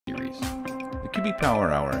QB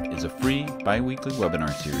Power Hour is a free bi-weekly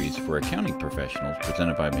webinar series for accounting professionals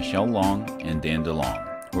presented by Michelle Long and Dan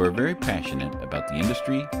DeLong, who are very passionate about the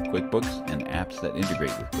industry, QuickBooks, and apps that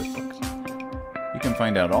integrate with QuickBooks. You can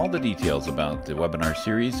find out all the details about the webinar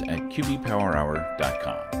series at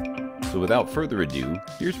qbpowerhour.com. So without further ado,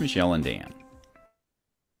 here's Michelle and Dan.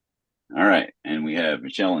 All right, and we have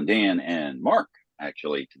Michelle and Dan and Mark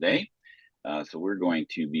actually today. So we're going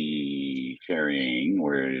to be sharing,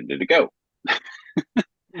 where did it go?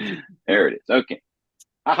 There it is. Okay.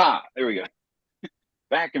 Aha, there we go.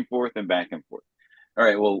 Back and forth and back and forth. All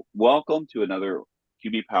right, well, welcome to another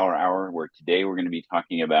QB Power Hour, where today we're going to be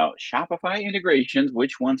talking about Shopify integrations,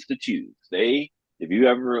 which ones to choose. If you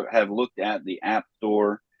ever have looked at the App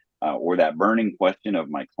Store or that burning question of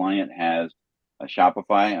my client has a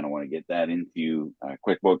Shopify and I want to get that into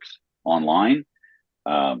QuickBooks Online,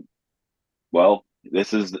 well,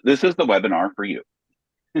 this is the webinar for you.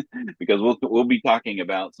 Because we'll be talking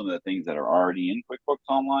about some of the things that are already in QuickBooks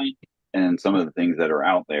Online and some of the things that are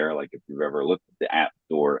out there. Like if you've ever looked at the App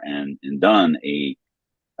Store and done a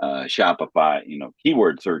Shopify,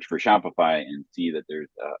 keyword search for Shopify and see that there's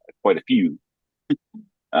quite a few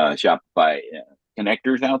Shopify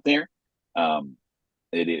connectors out there.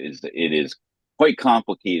 It is quite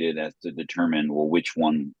complicated as to determine, well, which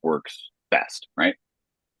one works best, right?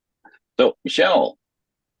 So, Michelle,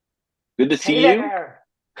 good to see you.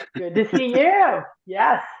 Good to see you.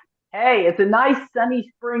 Yes. Hey, it's a nice sunny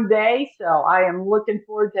spring day, so I am looking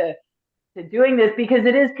forward to doing this, because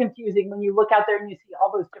it is confusing when you look out there and you see all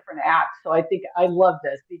those different apps. So I think I love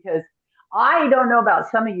this, because I don't know about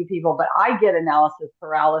some of you people, but I get analysis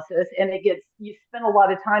paralysis, and you spend a lot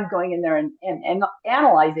of time going in there and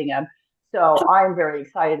analyzing them. So I'm very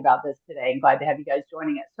excited about this today and glad to have you guys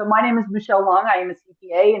joining us. So my name is Michelle Long. I am a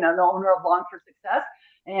CPA and an owner of Long for Success.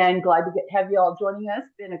 And glad to have you all joining us.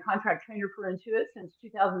 Been a contract trainer for Intuit since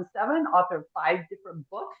 2007, author of 5 different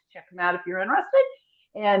books. Check them out if you're interested.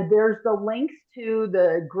 And there's the links to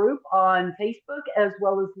the group on Facebook as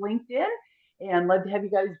well as LinkedIn. And love to have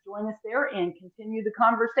you guys join us there and continue the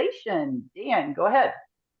conversation. Dan, go ahead.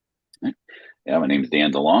 Yeah, my name is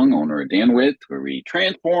Dan DeLong, owner of DanWith, where we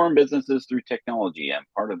transform businesses through technology. And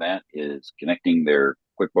part of that is connecting their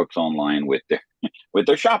QuickBooks Online with their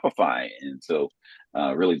Shopify. And so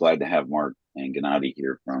really glad to have Marc and Gennady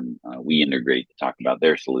here from WeIntegrate to talk about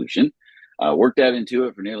their solution. Worked at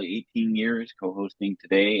Intuit for nearly 18 years, co-hosting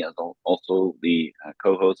today, as also the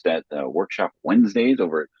co-host at Workshop Wednesdays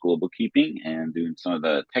over at School of Bookkeeping, and doing some of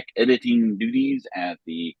the tech editing duties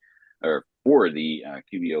for the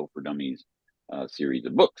QBO for Dummies series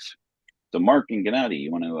of books. So Marc and Gennady,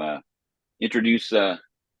 you want to introduce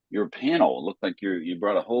your panel? It looks like you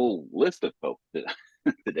brought a whole list of folks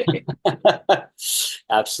today.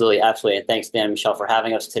 Absolutely. And thanks, Dan and Michelle, for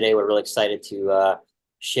having us today. We're really excited to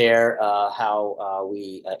share how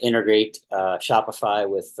we integrate Shopify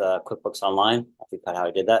with QuickBooks Online. I forgot how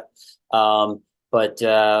I did that. But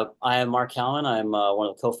I am Marc Kalman. I'm one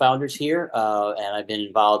of the co-founders here, and I've been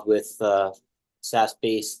involved with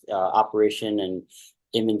SaaS-based operation and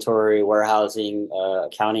inventory, warehousing,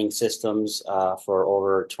 accounting systems for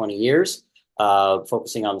over 20 years,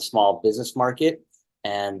 focusing on the small business market.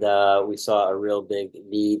 And we saw a real big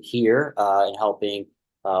need here in helping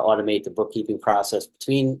automate the bookkeeping process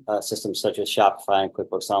between systems such as Shopify and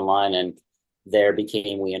QuickBooks Online, and there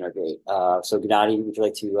became WeIntegrate. So Gennady, would you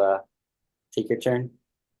like to take your turn?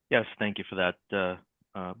 Yes, thank you for that,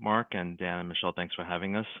 Marc, and Dan and Michelle, thanks for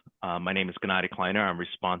having us. My name is Gennady Kleiner. I'm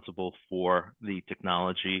responsible for the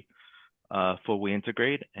technology for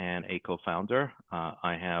WeIntegrate and a co-founder.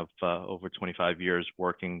 I have over 25 years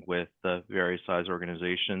working with various size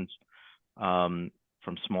organizations,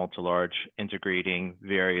 from small to large, integrating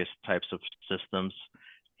various types of systems,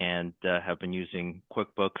 and have been using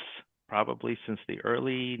QuickBooks probably since the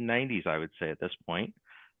early 90s, I would say at this point.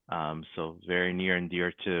 So very near and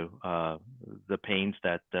dear to the pains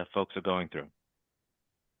that folks are going through.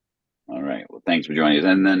 All right. Well, thanks for joining us.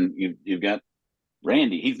 And then you've got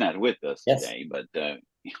Randy. He's not with us today, but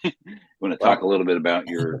you want to talk a little bit about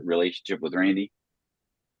your relationship with Randy?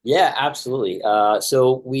 Yeah, absolutely.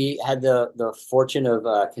 So we had the fortune of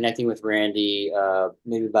connecting with Randy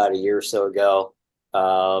maybe about a year or so ago.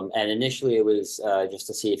 And initially it was just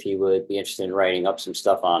to see if he would be interested in writing up some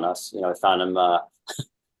stuff on us. I found him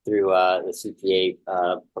through the CPA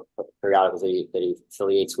periodically that he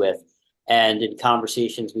affiliates with. And in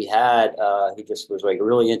conversations we had, he just was like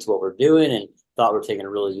really into what we're doing and thought we're taking a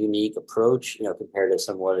really unique approach, compared to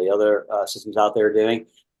some of the other systems out there doing.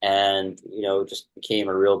 And, just became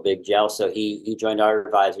a real big gel. So he joined our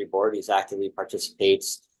advisory board. He's actively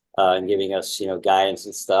participates and giving us, guidance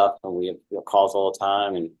and stuff. And we have calls all the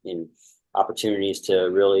time and opportunities to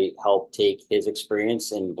really help take his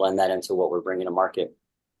experience and blend that into what we're bringing to market.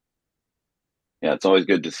 Yeah, it's always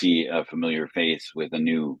good to see a familiar face with a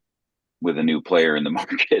new player in the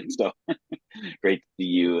market. So great to see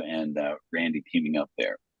you and Randy teaming up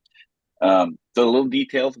there. So a little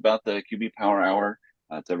details about the QB Power Hour.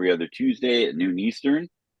 It's every other Tuesday at noon Eastern.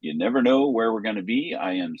 You never know where we're going to be.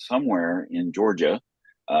 I am somewhere in Georgia,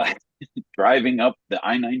 driving up the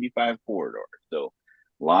I-95 corridor. So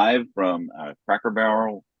live from Cracker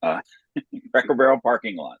Barrel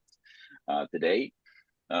parking lots today.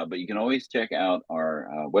 But you can always check out our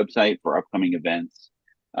website for upcoming events,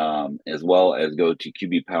 as well as go to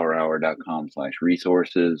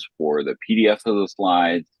qbpowerhour.com/resources for the PDFs of the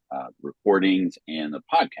slides, recordings, and the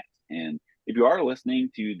podcast. And if you are listening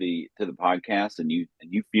to the podcast and you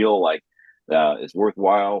feel like it's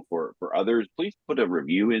worthwhile for others, please put a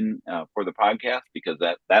review in for the podcast, because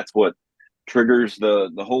that's what triggers the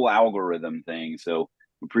whole algorithm thing. So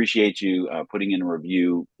appreciate you putting in a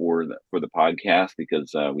review for the podcast,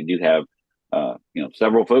 because we do have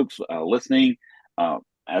several folks listening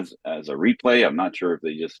as a replay. I'm not sure if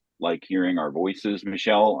they just like hearing our voices,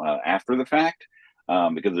 Michelle, after the fact,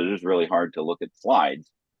 because it is really hard to look at slides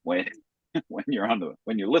when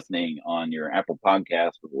when you're listening on your Apple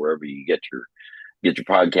Podcast or wherever you get your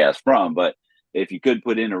podcast from. But if you could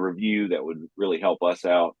put in a review, that would really help us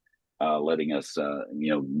out, letting us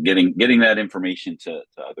getting that information to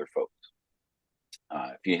other folks.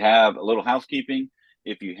 If you have a little housekeeping,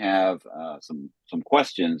 if you have some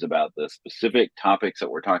questions about the specific topics that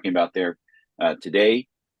we're talking about there today,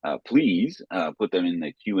 please put them in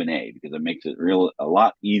the Q&A, because it makes it a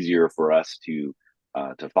lot easier for us to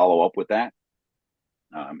follow up with that.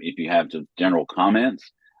 If you have some general comments,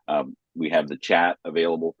 we have the chat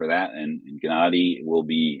available for that, and Gennady will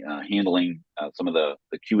be handling some of the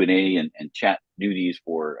Q&A and chat duties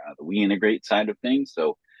for the WeIntegrate side of things.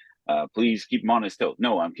 So please keep him on his toes.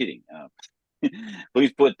 No, I'm kidding.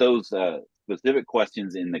 Please put those specific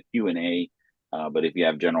questions in the Q&A. But if you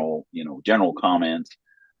have general comments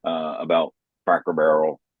about Cracker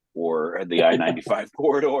Barrel or the I-95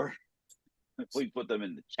 corridor, please put them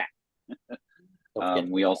in the chat.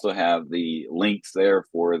 We also have the links there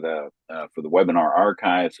for the webinar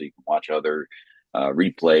archive, so you can watch other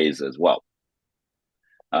replays as well.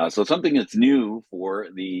 So something that's new for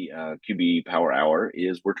the QB Power Hour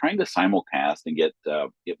is we're trying to simulcast and get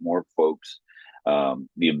more folks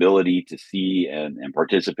the ability to see and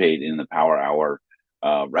participate in the Power Hour,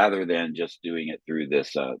 rather than just doing it through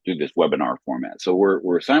this webinar format. So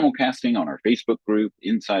we're simulcasting on our Facebook group,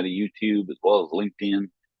 inside of YouTube, as well as LinkedIn.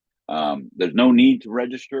 There's no need to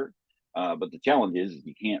register, but the challenge is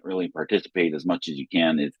you can't really participate as much as you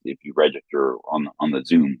can if you register on the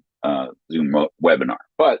Zoom webinar.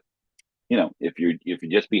 But if you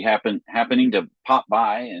just be happening to pop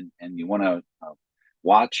by and you want to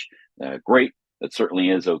watch, great. That certainly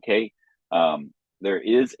is okay. There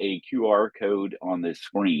is a QR code on this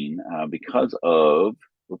screen because of.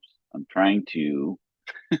 Oops, I'm trying to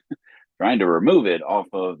remove it off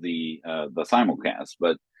of the simulcast,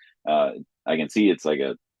 but I can see it's like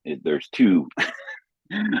there's two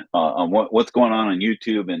on what's going on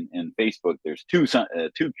YouTube and Facebook. There's two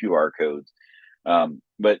QR codes,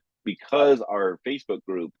 but because our Facebook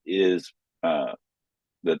group is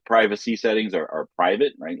the privacy settings are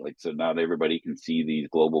private, right? Like, so not everybody can see these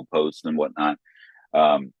global posts and whatnot.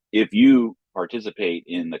 If you participate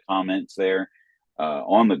in the comments there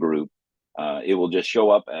on the group, it will just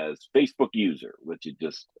show up as Facebook user, which is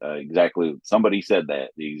just exactly, somebody said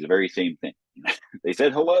that, the very same thing. They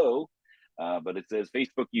said hello, but it says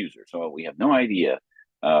Facebook user. So we have no idea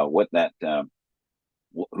who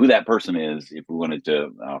that person is if we wanted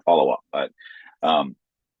to follow up. But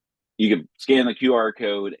you can scan the QR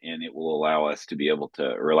code and it will allow us to be able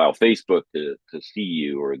to, or allow Facebook to see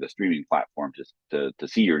you, or the streaming platform to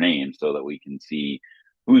see your name, so that we can see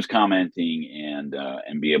who's commenting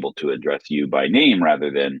and be able to address you by name rather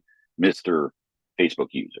than Mr. Facebook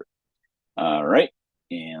user. All right,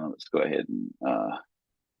 and let's go ahead and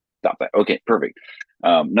stop that. Okay, perfect.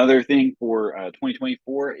 Another thing for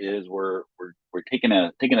 2024 is we're taking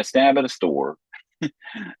a stab at a store.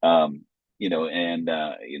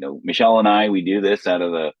 Michelle and I, we do this out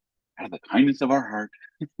of the kindness of our heart.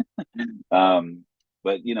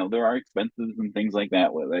 But there are expenses and things like that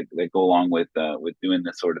that go along with doing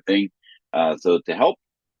this sort of thing. So to help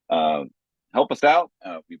us out,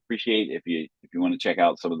 we appreciate if you want to check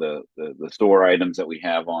out some of the store items that we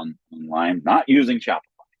have online, not using Shopify.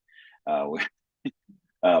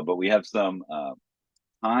 But we have some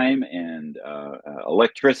time and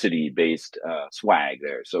electricity based swag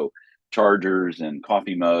there. So chargers and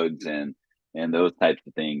coffee mugs and those types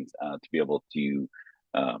of things to be able to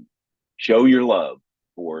show your love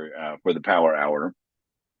for the Power Hour.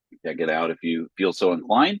 Check it out if you feel so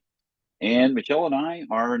inclined. And Michelle and I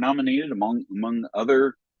are nominated among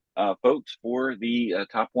other folks for the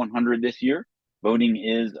top 100 this year. Voting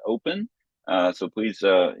is open. So please,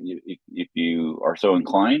 if you are so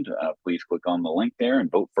inclined, please click on the link there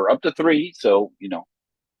and vote for up to 3. So, you know,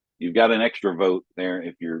 you've got an extra vote there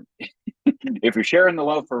if you're if you're sharing the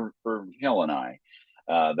love for Michelle and I.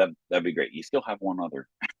 That'd be great. You still have one other.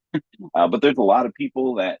 But there's a lot of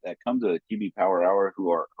people that come to the QB Power Hour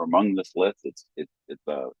who are among this list. It's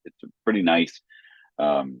a pretty nice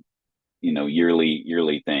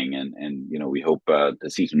yearly thing, and you know, we hope to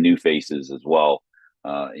see some new faces as well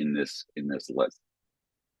in this list.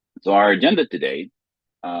 So our agenda today,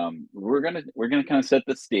 we're gonna kind of set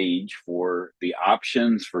the stage for the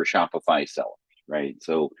options for Shopify sellers, right?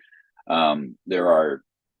 So there are,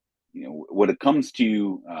 you know, when it comes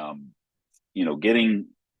to getting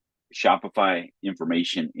Shopify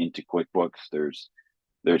information into QuickBooks,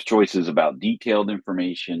 there's choices about detailed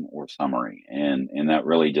information or summary, and that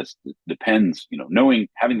really just depends. You know,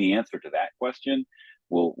 having the answer to that question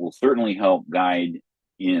will certainly help guide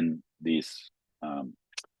in this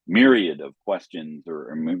myriad of questions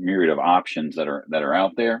or myriad of options that are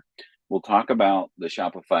out there. We'll talk about the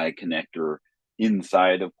Shopify connector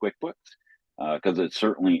inside of QuickBooks, because it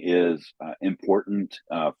certainly is important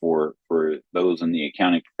for those in the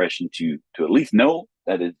accounting profession to at least know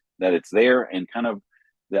that it's there, and kind of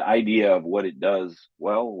the idea of what it does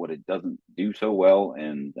well, what it doesn't do so well,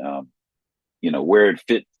 and where it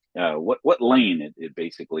fits, what lane it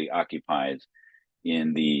basically occupies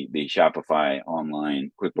in the Shopify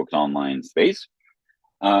online, QuickBooks Online space.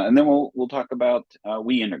 And then we'll talk about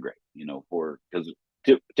WeIntegrate, because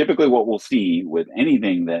typically what we'll see with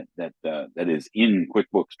anything that is in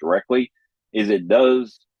QuickBooks directly is it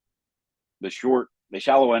does the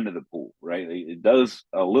shallow end of the pool, right? It does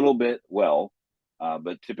a little bit well,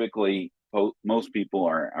 but typically most people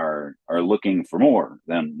are looking for more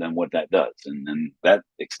than what that does, and then that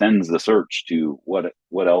extends the search to what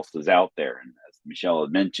else is out there. And as Michelle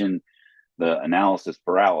had mentioned, the analysis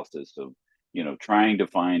paralysis of trying to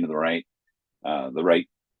find the right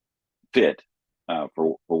fit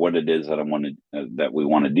for what it is that we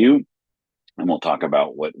want to do, and we'll talk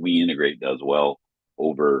about what WeIntegrate does well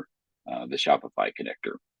over the Shopify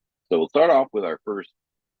connector. So we'll start off with our first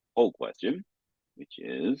poll question, which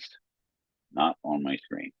is not on my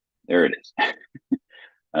screen. There it is.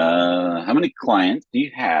 How many clients do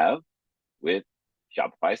you have with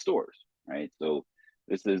Shopify stores? Right. So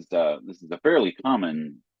this is a fairly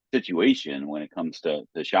common situation when it comes to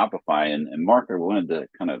Shopify. And Mark, I wanted to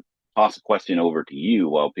kind of toss a question over to you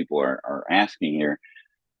while people are asking here.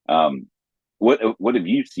 What have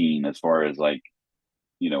you seen as far as, like,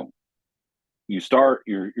 you're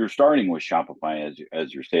starting with Shopify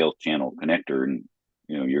as your sales channel connector, and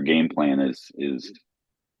your game plan is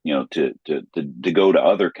to go to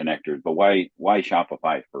other connectors, but why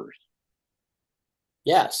Shopify first?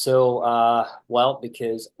 Yeah, so well,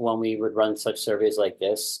 because when we would run such surveys like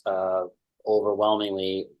this,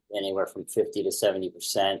 overwhelmingly anywhere from 50 to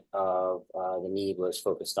 70% of the need was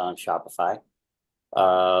focused on Shopify.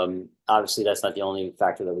 Obviously, that's not the only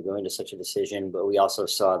factor that would go into such a decision, but we also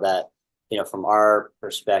saw that, from our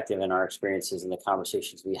perspective and our experiences and the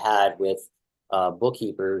conversations we had with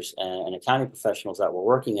bookkeepers and accounting professionals that were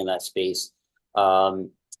working in that space, Shopify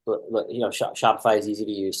is easy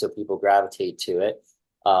to use, so people gravitate to it.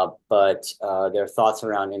 But their thoughts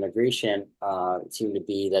around integration seemed to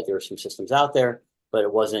be that there were some systems out there, but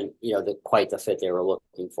it wasn't, quite the fit they were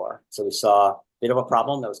looking for. So we saw a bit of a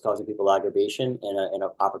problem that was causing people aggravation, and an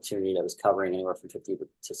opportunity that was covering anywhere from 50 to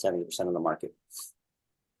 70% of the market.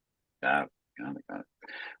 Got it.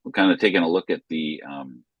 We're kind of taking a look at the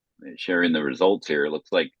sharing the results here. It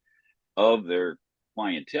looks like of their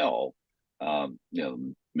clientele,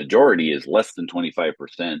 majority is less than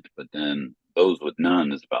 25%, but then those with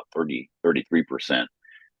none is about 33%.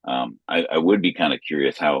 I would be kind of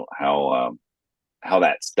curious how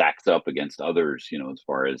that stacks up against others, as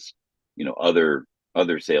far as,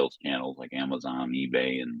 other sales channels like Amazon,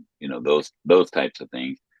 eBay, and, those types of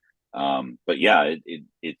things. But yeah,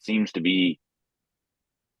 it seems to be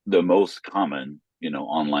the most common,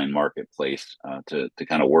 online marketplace to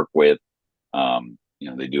kind of work with.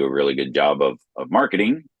 They do a really good job of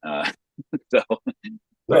marketing. So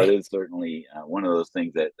Right. it is certainly one of those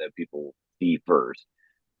things that people see first.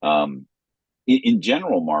 In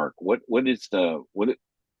general, Mark, what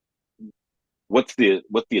what's the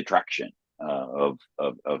attraction of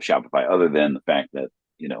Shopify, other than the fact that,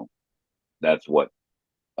 that's what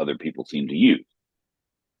other people seem to use?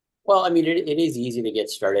 Well, I mean, it is easy to get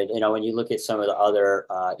started. When you look at some of the other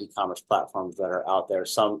e-commerce platforms that are out there,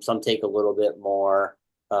 some take a little bit more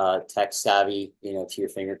tech savvy, to your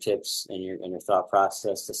fingertips and your thought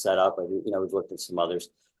process to set up. We've looked at some others,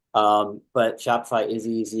 but Shopify is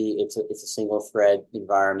easy. It's a single thread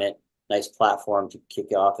environment, nice platform to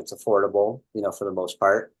kick off. It's affordable, for the most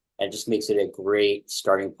part, and it just makes it a great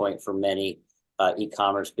starting point for many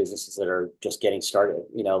e-commerce businesses that are just getting started.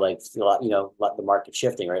 Like the market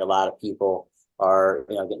shifting, right? A lot of people are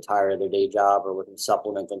getting tired of their day job or looking to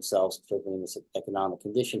supplement themselves, particularly in this economic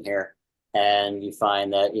condition here. And you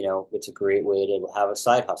find that it's a great way to have a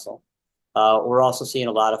side hustle. We're also seeing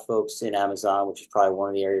a lot of folks in Amazon, which is probably one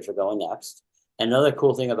of the areas we're going next. And another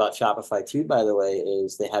cool thing about Shopify too, by the way,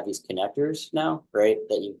 is they have these connectors now, right?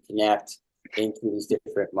 That you connect into these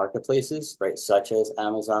different marketplaces, right? Such as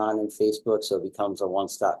Amazon and Facebook. So it becomes a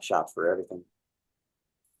one-stop shop for everything.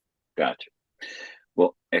 Gotcha.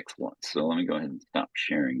 Well, excellent. So let me go ahead and stop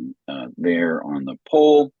sharing there on the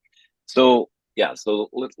poll. So yeah, so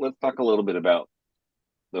let's talk a little bit about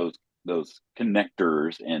those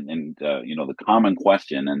connectors and the common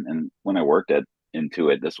question. And when I worked at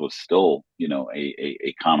Intuit, this was still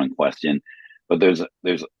a common question, but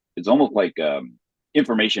it's almost like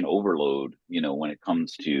information overload, when it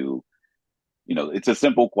comes to, it's a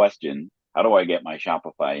simple question. How do I get my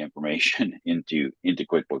Shopify information into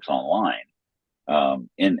QuickBooks Online?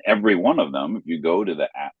 And every one of them, if you go to the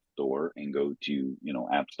App Store and go to,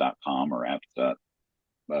 apps.com or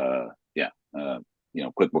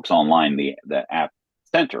QuickBooks Online, the App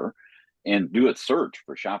Center, and do a search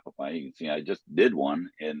for Shopify, you can see I just did one,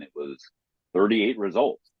 and it was 38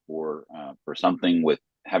 results for something with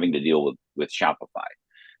having to deal with Shopify.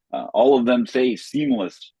 All of them say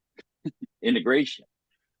seamless integration,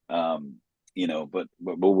 but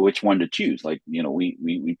which one to choose? Like,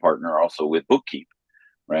 we partner also with Bookkeep,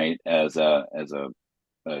 right, as a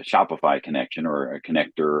Shopify connection or a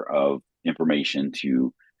connector of information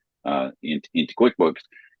to into QuickBooks,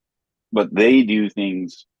 but they do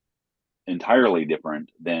things entirely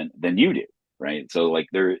different than you do, right? So like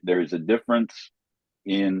there's a difference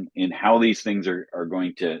in how these things are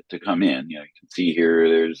going to come in. You can see here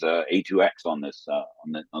there's A2X on this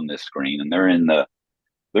on this screen, and they're in the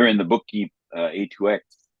Bookkeep A2X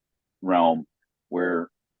realm, where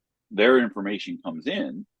their information comes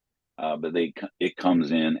in, but it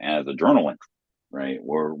comes in as a journal entry, right?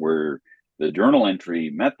 Where the journal entry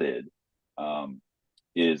method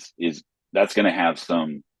is that's going to have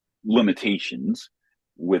some limitations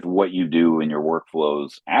with what you do in your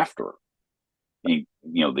workflows after the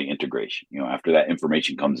integration. After that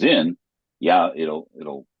information comes in,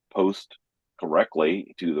 it'll post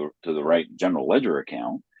correctly to the right general ledger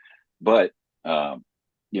account, but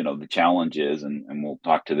the challenge is, and we'll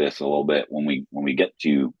talk to this a little bit when we get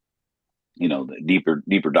to the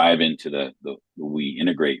deeper dive into the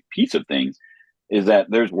WeIntegrate piece of things, is that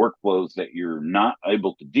there's workflows that you're not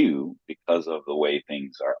able to do because of the way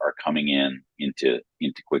things are coming into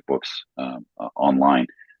QuickBooks Online.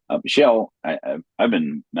 Michelle, I've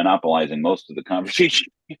been monopolizing most of the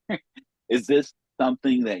conversation. Is this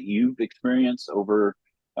something that you've experienced over,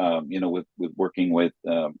 with working with,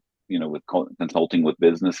 with consulting with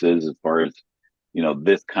businesses, as far as,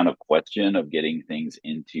 this kind of question of getting things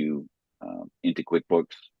into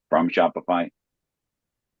QuickBooks from Shopify?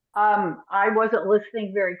 I wasn't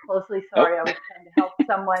listening very closely. Sorry, I was trying to help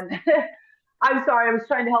someone. I'm sorry, I was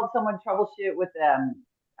trying to help someone troubleshoot with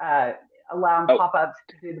allowing pop-ups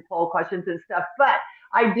to do the poll questions and stuff. But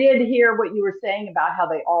I did hear what you were saying about how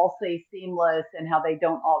they all say seamless and how they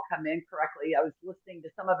don't all come in correctly. I was listening to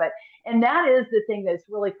some of it, and that is the thing that's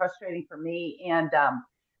really frustrating for me. And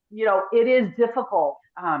it is difficult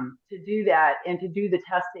to do that and to do the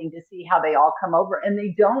testing to see how they all come over, and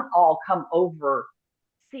they don't all come over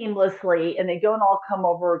seamlessly, and they don't all come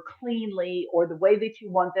over cleanly or the way that you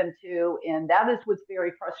want them to. And that is what's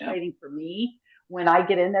very frustrating for me when I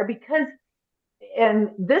get in there, because, and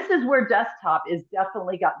this is where desktop is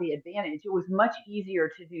definitely got the advantage. It was much easier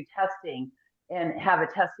to do testing and have a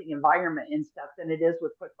testing environment and stuff than it is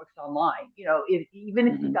with QuickBooks Online. Even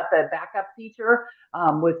if you've got the backup feature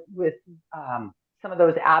with some of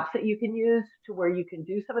those apps that you can use to where you can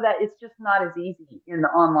do some of that, it's just not as easy in the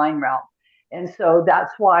online realm. And so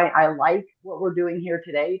that's why I like what we're doing here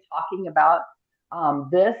today, talking about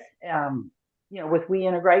this, with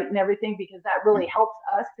WeIntegrate and everything, because that really helps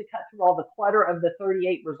us to cut through all the clutter of the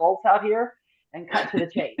 38 results out here and cut to the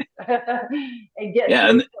chase and get.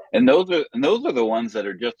 Yeah, and those are the ones that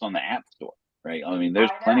are just on the App Store, right? I mean,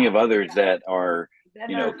 there's I plenty of know. others that are, Then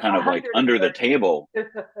you know, there's kind of like under the 130. table.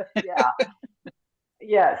 Yeah.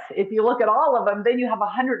 Yes. If you look at all of them, then you have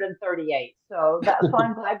 138. So that's why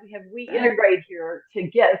I'm glad we have WeIntegrate here to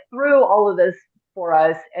get through all of this for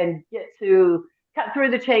us and get to cut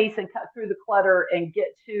through the chase and cut through the clutter and get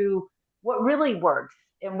to what really works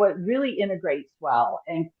and what really integrates well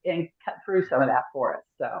and cut through some of that for us.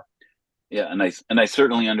 So Yeah, and I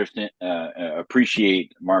certainly understand,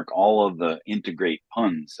 appreciate, Mark, all of the integrate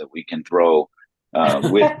puns that we can throw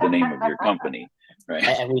with the name of your company, right?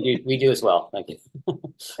 And we do as well. Thank you.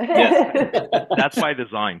 Yes. That's by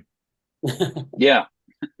design. Yeah,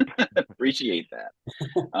 appreciate that.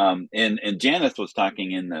 And Janice was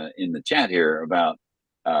talking in the chat here about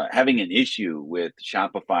having an issue with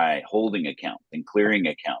Shopify holding accounts and clearing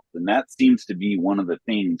accounts, and that seems to be one of the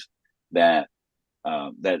things that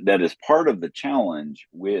that is part of the challenge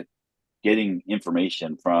with getting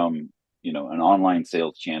information from, you know, an online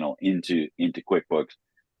sales channel into QuickBooks,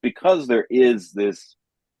 because there is this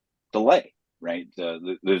delay, right?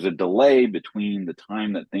 There's a delay between the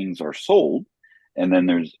time that things are sold, and then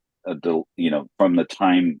there's you know, from the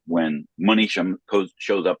time when money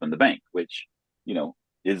shows up in the bank, which, you know,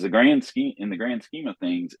 is the grand scheme, in the grand scheme of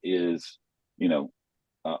things, is, you know,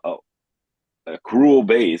 a accrual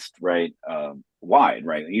based, right? Wide,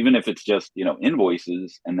 right? Even if it's just, you know,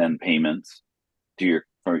 invoices and then payments to your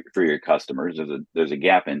for your customers, there's a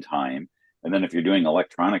gap in time. And then if you're doing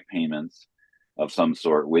electronic payments of some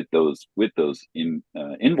sort with those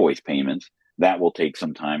invoice payments, that will take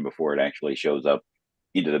some time before it actually shows up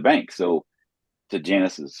into the bank. So to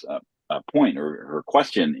Janice's point, or her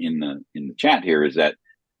question in the chat here, is that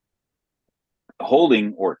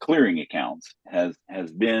holding or clearing accounts has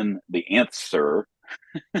been the answer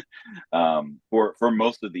for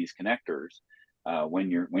most of these connectors when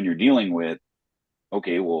you're dealing with,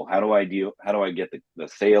 okay, well, how do I get the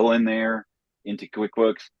sale in there into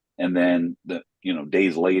QuickBooks, and then you know,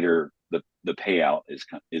 days later the payout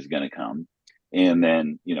is going to come. And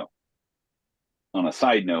then, you know, on a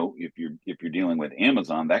side note, if you're dealing with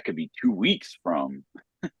Amazon, that could be 2 weeks from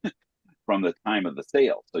the time of the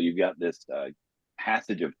sale. So you've got this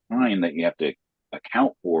passage of time that you have to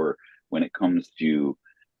account for when it comes to,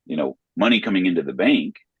 you know, money coming into the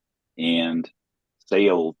bank and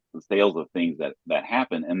sales of things that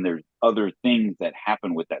happen. And there's other things that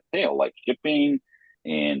happen with that sale, like shipping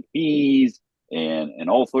and fees and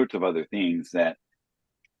all sorts of other things that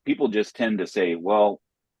people just tend to say, well,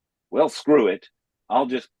 screw it, I'll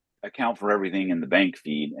just account for everything in the bank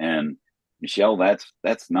feed. And Michelle, that's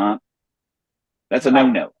a no,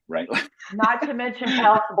 right? not to mention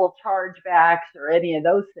possible chargebacks or any of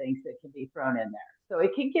those things that can be thrown in there. So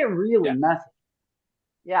it can get really Yeah. messy.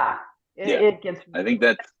 Yeah. It gets I think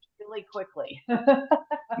that's really quickly.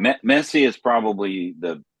 messy is probably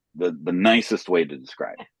the nicest way to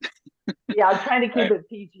describe it. Yeah, I'm trying to keep Right. it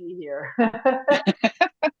PG here.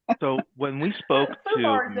 So when we spoke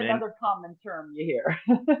Foobar is to another common term you hear.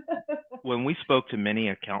 when we spoke to many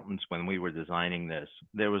accountants when we were designing this,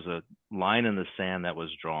 there was a line in the sand that was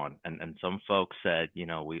drawn, and some folks said, you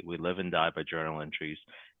know, we live and die by journal entries,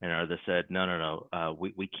 and others said, no,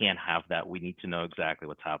 we can't have that. We need to know exactly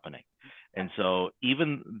what's happening. And so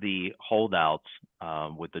even the holdouts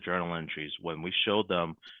with the journal entries, when we showed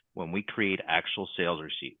them, when we create actual sales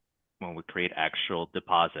receipt, when we create actual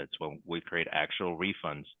deposits, when we create actual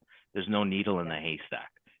refunds, there's no needle in the haystack.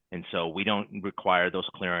 And so we don't require those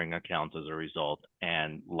clearing accounts as a result,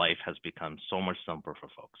 and life has become so much simpler for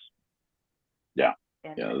folks. Yeah,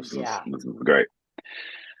 this is great.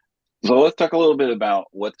 So let's talk a little bit about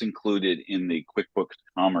what's included in the QuickBooks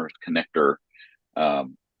Commerce Connector,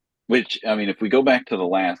 which, I mean, if we go back to the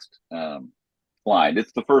last slide,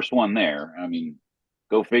 it's the first one there. I mean,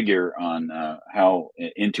 go figure on how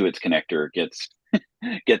Intuit's connector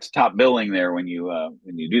gets top billing there when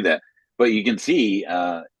you do that. But you can see,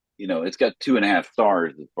 you know, it's got 2.5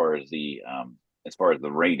 stars as far as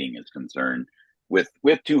the rating is concerned, with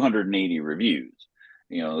 280 reviews.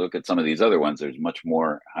 You know, look at some of these other ones. There's much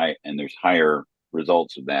more high, and there's higher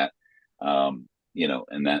results of that, you know,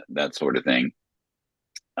 and that sort of thing.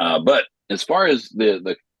 But as far as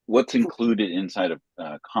the what's included inside of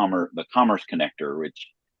the Commerce Connector, which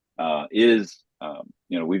is,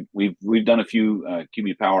 you know, we've done a few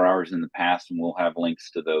QB Power Hours in the past, and we'll have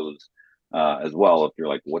links to those as well if you're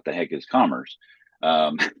like, what the heck is Commerce?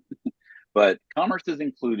 But Commerce is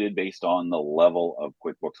included based on the level of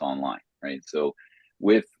QuickBooks Online, right? So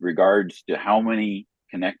with regards to how many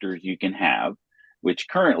connectors you can have, which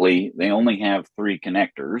currently they only have 3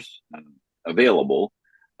 connectors available,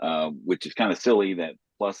 which is kind of silly that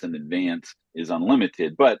Plus and Advanced is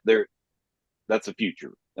unlimited, but that's a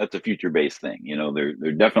future. That's a future-based thing. You know,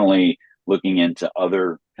 they're definitely looking into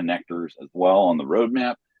other connectors as well on the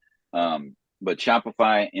roadmap. But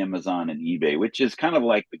Shopify, Amazon, and eBay, which is kind of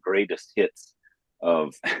like the greatest hits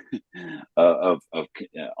of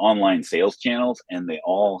online sales channels, and they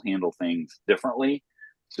all handle things differently.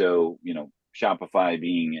 So, you know, Shopify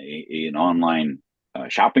being an online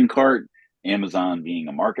shopping cart, Amazon being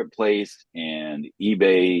a marketplace, and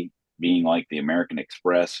eBay being like the American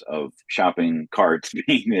Express of shopping carts,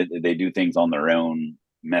 being that they do things on their own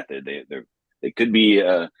method. They could be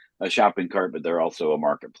a shopping cart, but they're also a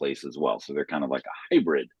marketplace as well. So they're kind of like a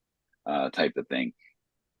hybrid type of thing.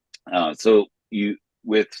 So you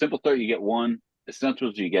with Simple Start you get 1,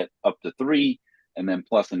 Essentials you get up to 3, and then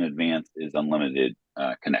Plus and Advanced is unlimited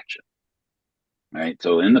connection. All right.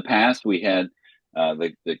 So in the past we had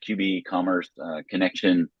the QB Commerce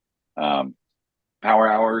connection power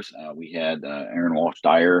hours. We had Aaron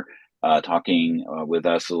Walsh-Dyer talking with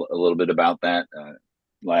us a little bit about that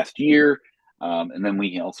last year. And then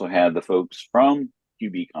we also had the folks from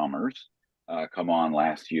QB Commerce come on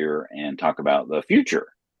last year and talk about the future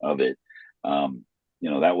of it. You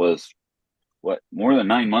know, that was more than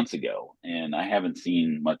 9 months ago, and I haven't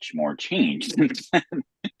seen much more change since then,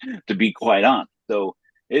 to be quite honest. So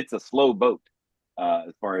it's a slow boat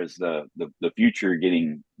as far as the future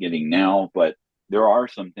getting now, but there are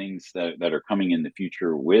some things that are coming in the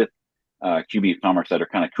future with QB Commerce that are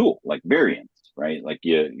kind of cool, like variants, right? Like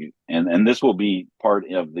and this will be part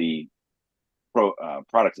of the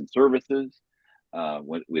products and services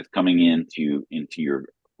with coming into your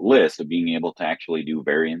list of being able to actually do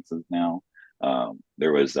variances now.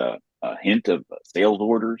 There was a hint of sales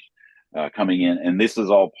orders coming in, and this is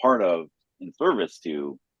all part of in service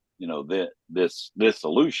to, you know, this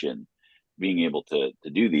solution being able to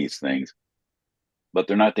do these things, but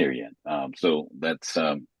they're not there yet. So that's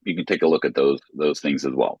you can take a look at those things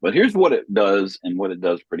as well. But here's what it does, and what it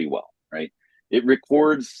does pretty well, right? It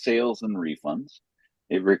records sales and refunds.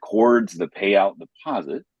 It records the payout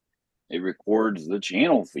deposit. It records the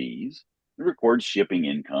channel fees. It records shipping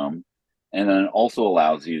income, and then it also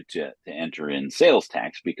allows you to enter in sales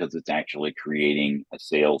tax because it's actually creating a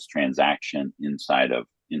sales transaction inside of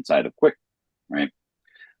Quick, right?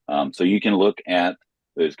 So you can look at,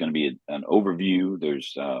 there's going to be an overview,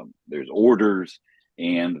 there's orders,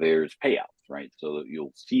 and there's payouts, right? So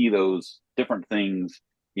you'll see those different things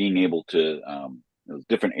being able to those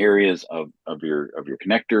different areas of your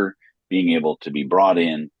connector being able to be brought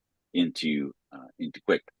into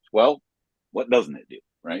QuickBooks. Well, what doesn't it do,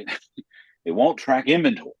 right? It won't track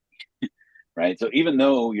inventory, right? So even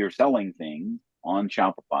though you're selling things on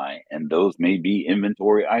Shopify and those may be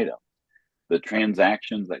inventory items, the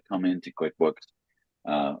transactions that come into QuickBooks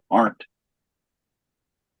aren't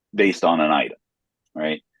based on an item,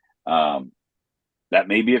 right? That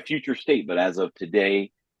may be a future state, but as of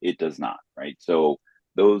today, it does not, right? So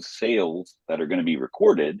those sales that are going to be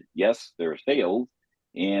recorded, yes, they're sales,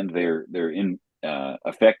 and they're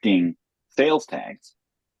affecting sales tax.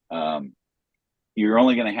 You're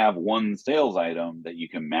only going to have one sales item that you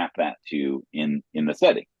can map that to in the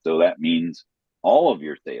setting. So that means all of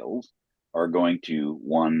your sales are going to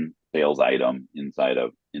one sales item inside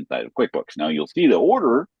of QuickBooks. Now you'll see the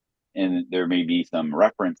order, and there may be some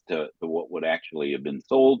reference to what would actually have been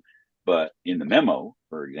sold, but in the memo,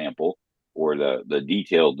 for example, or the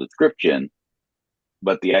detailed description,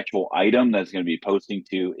 but the actual item that's going to be posting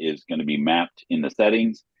to is going to be mapped in the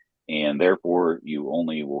settings, and therefore you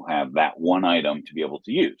only will have that one item to be able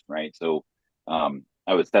to use, right? So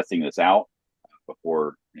I was testing this out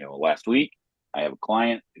before, last week. I have a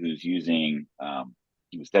client who's using,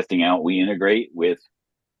 he was testing out WeIntegrate with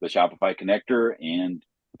the Shopify connector and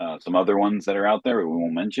some other ones that are out there we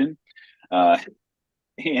won't mention.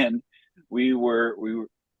 And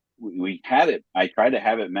we had it. I tried to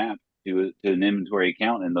have it mapped to an inventory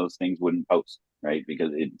account, and those things wouldn't post, right?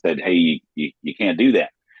 Because it said, hey, you can't do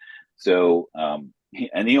that. So,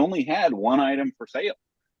 and he only had one item for sale.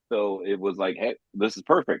 So it was like, hey, this is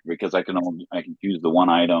perfect because I can choose the one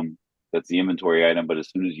item that's the inventory item. But as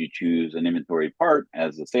soon as you choose an inventory part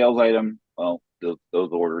as a sales item, well, those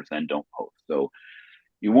orders then don't post. So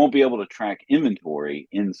you won't be able to track inventory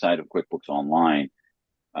inside of QuickBooks Online.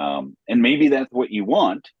 And maybe that's what you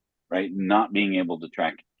want, right? Not being able to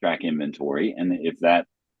track inventory. And if that,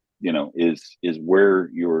 is where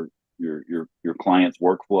your client's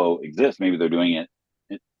workflow exists, maybe they're doing it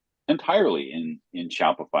entirely in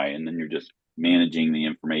Shopify, and then you're just managing the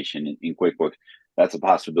information in QuickBooks. That's a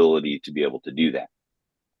possibility to be able to do that.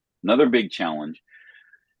 Another big challenge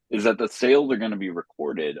is that the sales are going to be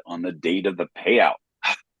recorded on the date of the payout.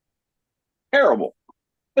 Terrible.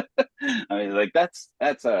 I mean, like that's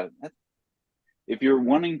if you're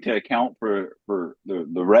wanting to account for the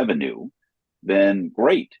revenue, then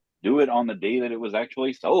great, do it on the day that it was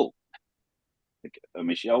actually sold. Like,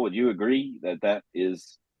 Michelle, would you agree that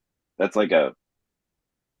that's like a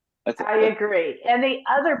I agree. And the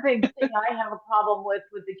other big thing I have a problem with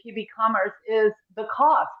the QB Commerce is the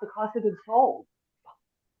cost of goods sold.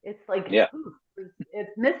 It's like, yeah,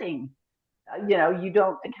 it's missing. You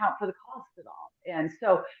don't account for the cost at all. And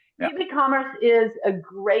so yeah, QB Commerce is a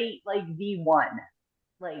great like V1.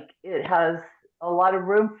 Like it has a lot of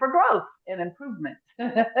room for growth and improvement.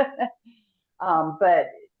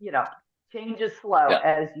 But change is slow, yeah.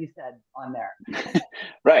 as you said on there.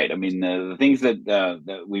 Right. I mean, the things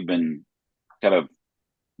that we've been kind of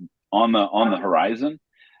on the horizon,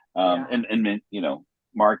 Yeah. and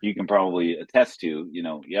Mark, you can probably attest to,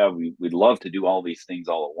 yeah, we'd love to do all these things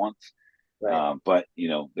all at once, Right. but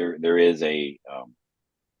there is there's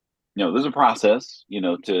a process,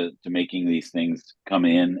 to making these things come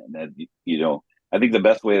in. That I think the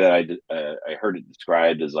best way that I heard it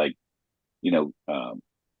described is like,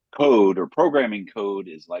 code or programming code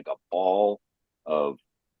is like a ball of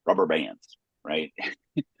rubber bands, right?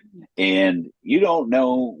 And you don't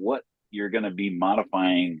know what you're going to be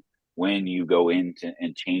modifying when you go in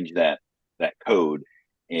and change that code.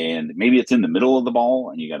 And maybe it's in the middle of the ball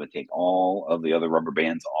and you got to take all of the other rubber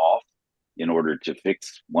bands off in order to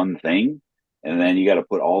fix one thing. And then you got to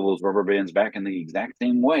put all those rubber bands back in the exact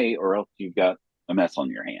same way, or else you've got a mess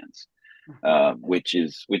on your hands. Which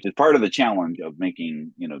is part of the challenge of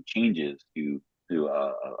making changes to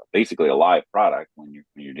basically a live product when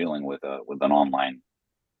you're dealing with an online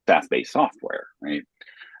SaaS-based software, right?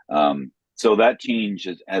 So that change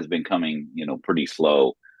has been coming, pretty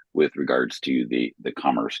slow with regards to the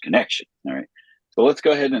commerce connection. All right. So let's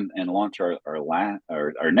go ahead and launch our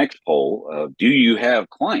next poll. Do you have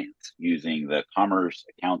clients using the commerce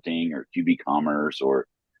accounting or QB commerce, or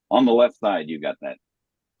on the left side, you've got that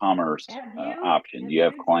commerce option? Do you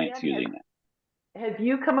have clients using that? Have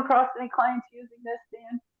you come across any clients using this,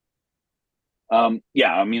 Dan?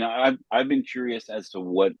 Yeah, I mean, I've been curious as to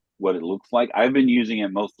what it looks like. I've been using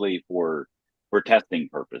it mostly for testing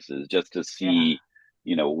purposes, just to see,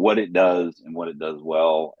 what it does and what it does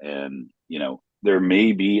well. And, there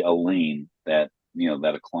may be a lane that,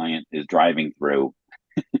 that a client is driving through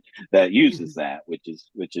that uses that, which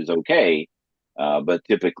is okay. But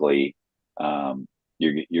typically,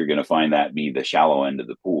 you're going to find that be the shallow end of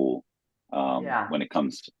the pool, when it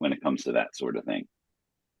comes to that sort of thing.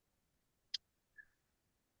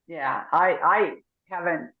 Yeah, I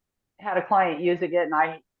haven't had a client using it, and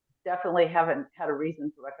I definitely haven't had a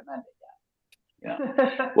reason to recommend it yet.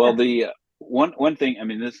 Yeah. Well, the one thing, I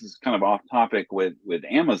mean, this is kind of off topic with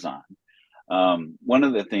Amazon. One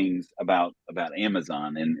of the things about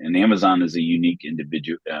Amazon, and Amazon is a unique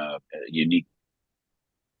unique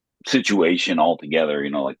situation altogether.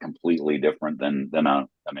 Like completely different than a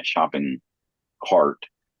shopping cart,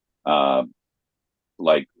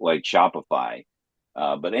 like Shopify.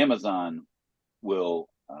 But Amazon will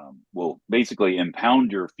basically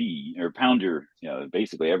impound your fee, or pound your,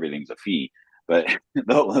 basically everything's a fee, but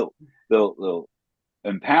they'll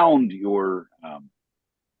impound your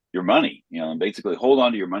money, and basically hold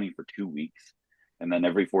on to your money for 2 weeks, and then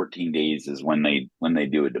every 14 days is when they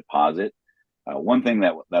do a deposit. One thing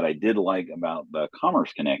that I did like about the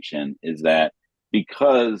Commerce Connection is that,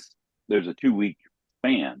 because there's a 2 week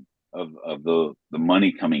span of the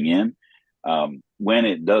money coming in, when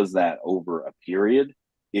it does that over a period,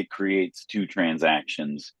 it creates two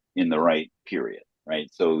transactions in the right period, right?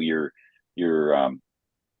 So your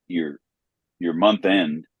month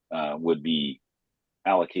end would be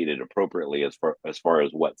allocated appropriately as far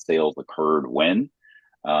as what sales occurred when.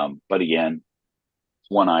 But again, it's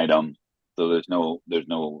one item, so there's no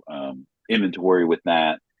inventory with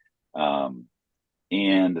that.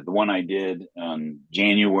 And the one I did on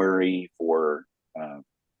January for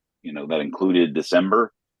that included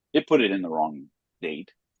December, it put it in the wrong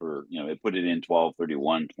date for, it put it in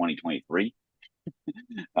 12/31/2023,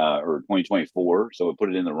 or 2024, so it put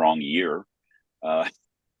it in the wrong year, for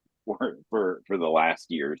the last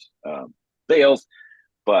year's sales.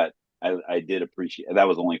 But I did appreciate that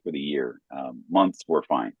was only for the year. Months were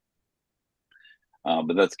fine.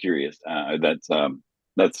 But that's curious. That's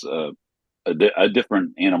a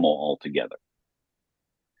different animal altogether.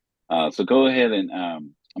 So go ahead and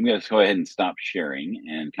I'm going to go ahead and stop sharing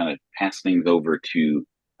and kind of pass things over to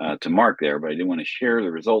Mark there. But I did want to share the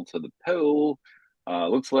results of the poll.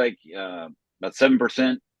 Looks like about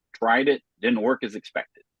 7% tried it, didn't work as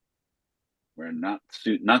expected. We're not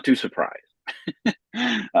too surprised.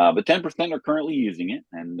 But 10% are currently using it,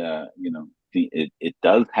 and it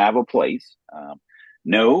does have a place.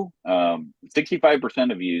 No,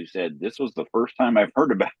 65% of you said this was the first time I've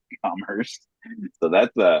heard about e-commerce. So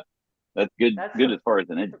that's good as far as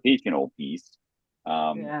an educational piece.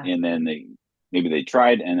 And then maybe they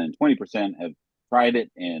tried, and then 20% have tried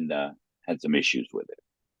it and had some issues with it.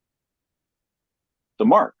 So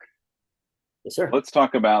Mark, yes, sir. Let's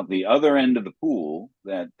talk about the other end of the pool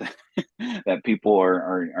that that people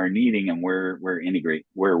are needing, and where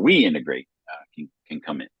WeIntegrate can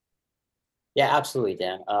come in. Yeah, absolutely,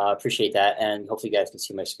 Dan. Appreciate that, and hopefully you guys can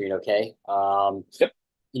see my screen okay. Yep.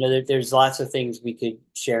 There's lots of things we could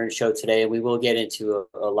share and show today, and we will get into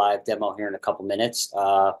a live demo here in a couple minutes. We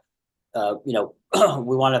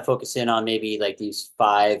want to focus in on maybe like these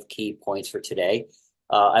 5 key points for today.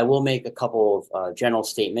 I will make a couple of general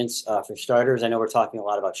statements. For starters, I know we're talking a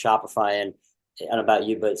lot about Shopify, and I don't know about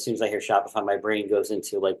you, but as soon as I hear Shopify, my brain goes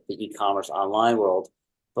into like the e-commerce online world.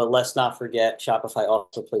 But let's not forget, Shopify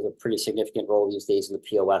also plays a pretty significant role these days in the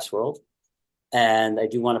POS world. And I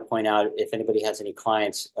do want to point out, if anybody has any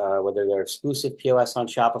clients, whether they're exclusive POS on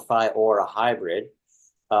Shopify or a hybrid,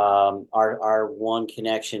 our one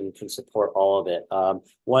connection can support all of it.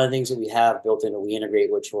 One of the things that we have built into WeIntegrate,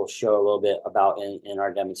 which we'll show a little bit about in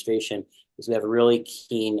our demonstration, is we have a really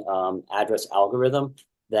keen address algorithm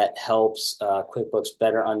that helps QuickBooks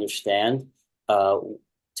better understand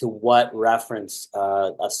to what reference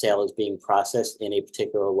a sale is being processed in a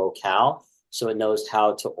particular locale, so it knows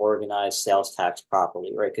how to organize sales tax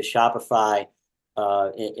properly, right? Because Shopify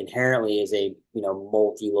inherently is a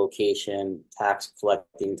multi-location tax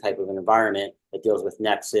collecting type of an environment that deals with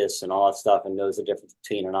Nexus and all that stuff, and knows the difference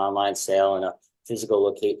between an online sale and a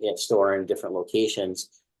physical store in different locations.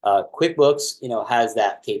 QuickBooks, has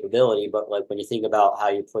that capability, but like when you think about how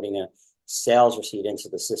you're putting a sales receipt into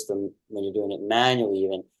the system when you're doing it manually,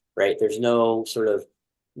 even, right? There's no sort of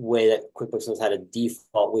way that QuickBooks knows how to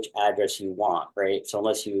default which address you want, right? So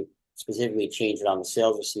unless you specifically change it on the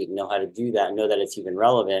sales receipt and know how to do that and know that it's even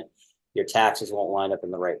relevant, your taxes won't wind up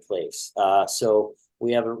in the right place. So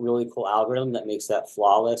we have a really cool algorithm that makes that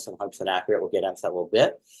flawless and 100% accurate. We'll get into that a little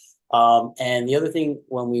bit. And the other thing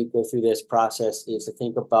when we go through this process is to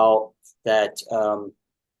think about that,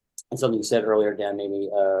 and something you said earlier, Dan, made me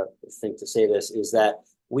think to say this, is that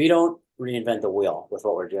we don't reinvent the wheel with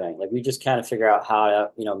what we're doing. Like, we just kind of figure out how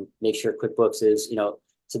to, make sure QuickBooks is,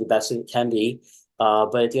 to the best it can be.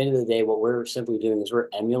 But at the end of the day, what we're simply doing is we're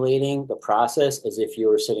emulating the process as if you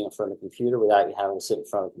were sitting in front of a computer without you having to sit in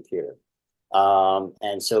front of a computer.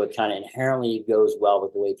 And so it kind of inherently goes well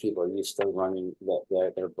with the way people are used to running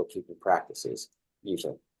their bookkeeping practices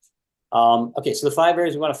usually. Okay, so the 5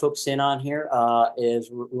 areas we want to focus in on here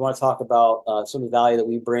is we want to talk about some of the value that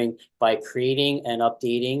we bring by creating and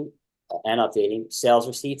updating sales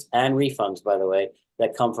receipts and refunds, by the way,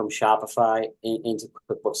 that come from Shopify into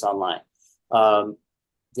QuickBooks Online.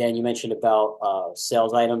 Dan, you mentioned about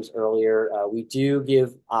sales items earlier. We do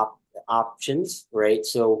give options, right?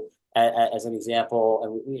 So as an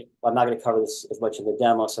example, and I'm not going to cover this as much in the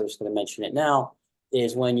demo, so I'm just going to mention it now,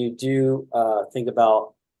 is when you do think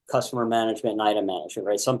about customer management and item management,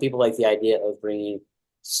 right? Some people like the idea of bringing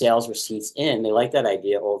sales receipts in. They like that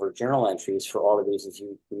idea over journal entries for all the reasons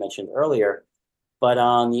you mentioned earlier. But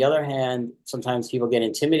on the other hand, sometimes people get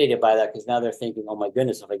intimidated by that because now they're thinking, oh my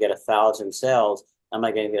goodness, if I get 1,000 sales, am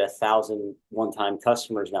I going to get 1,000 one-time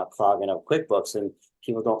customers now clogging up QuickBooks? And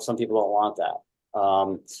some people don't want that. I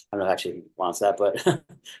don't know if actually wants that, but but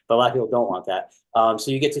a lot of people don't want that.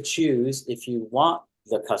 So you get to choose if you want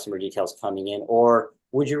the customer details coming in, or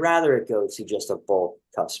would you rather it go to just a bulk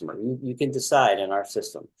customer? You can decide in our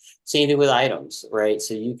system. Same thing with items, right?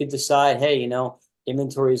 So you could decide, hey,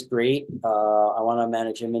 inventory is great. I want to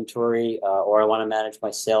manage inventory, or I want to manage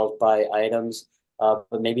my sales by items, but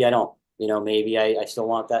maybe I don't. Maybe I still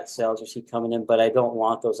want that sales receipt coming in, but I don't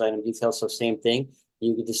want those item details. So same thing.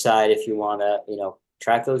 You could decide if you want to,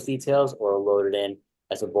 track those details or load it in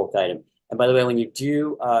as a bulk item. And by the way, when you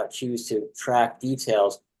do choose to track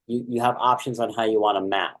details, you have options on how you want to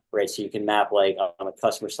map, right? So you can map, like, on the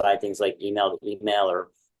customer side, things like email to email or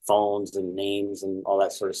phones and names and all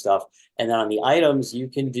that sort of stuff. And then on the items, you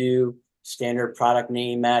can do standard product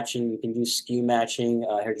name matching. You can do SKU matching.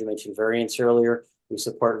 I heard you mention variants earlier. We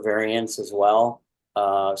support variants as well.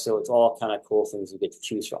 So it's all kind of cool things you get to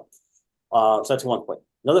choose from. So that's one point.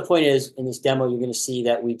 Another point is, in this demo, you're going to see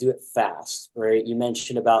that we do it fast, right? You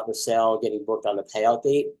mentioned about the sale getting booked on the payout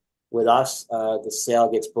date. With us, the sale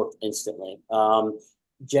gets booked instantly.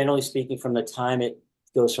 Generally speaking, from the time it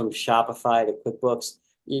goes from Shopify to QuickBooks,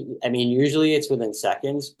 usually it's within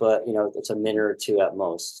seconds, but it's a minute or two at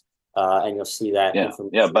most. and you'll see that information.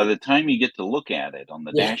 Yeah, by the time you get to look at it on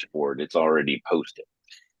the dashboard, it's already posted.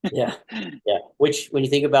 Yeah. Which, when you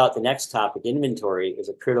think about the next topic, inventory is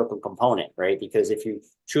a critical component, right? Because if you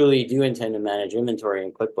truly do intend to manage inventory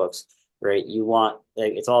in QuickBooks, right, you want,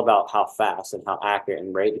 like, it's all about how fast and how accurate,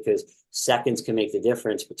 and right, because seconds can make the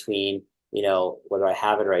difference between, whether I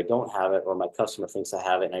have it or I don't have it, or my customer thinks I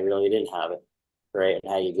have it and I really didn't have it, right?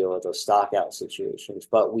 And how you deal with those stock out situations.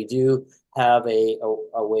 But we do have a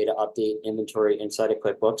way to update inventory inside of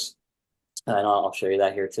QuickBooks, and I'll show you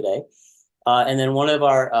that here today. And then one of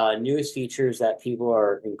our newest features that people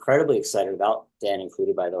are incredibly excited about, Dan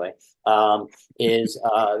included, by the way, is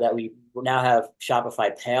that we now have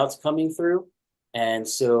Shopify payouts coming through. And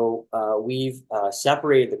so we've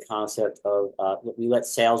separated the concept of we let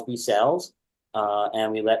sales be sales,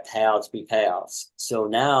 and we let payouts be payouts. So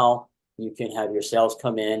now you can have your sales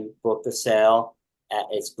come in, book the sale at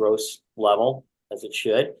its gross level, as it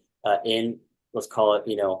should, in, let's call it,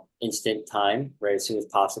 instant time, right? As soon as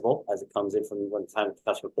possible, as it comes in from when the time the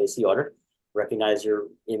customer places the order, recognize your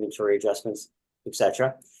inventory adjustments,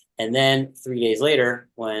 etc. And then 3 days later,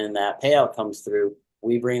 when that payout comes through,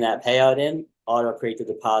 we bring that payout in, auto create the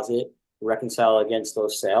deposit, reconcile against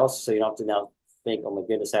those sales. So you don't have to now think, oh my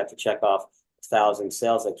goodness, I have to check off 1,000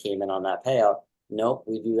 sales that came in on that payout. Nope,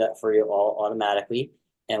 we do that for you all automatically.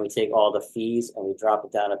 And we take all the fees and we drop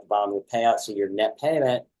it down at the bottom of the payout. So your net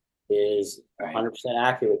payment is 100%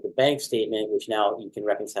 accurate with the bank statement, which now you can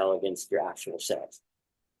reconcile against your actual sales.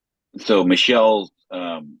 So Michelle's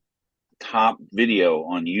top video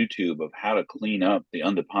on YouTube of how to clean up the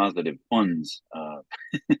undeposited funds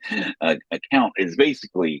account is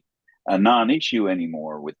basically a non-issue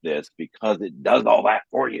anymore with this, because it does all that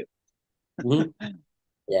for you.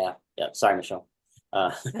 Yeah. Sorry, Michelle.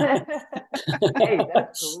 Hey,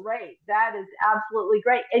 that's great. That is absolutely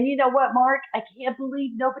great. And you know what, Mark? I can't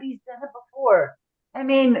believe nobody's done it before. I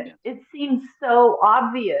mean, it seems so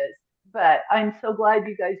obvious, but I'm so glad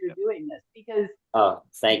you guys are doing this, because. Oh,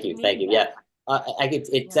 thank you. Yeah.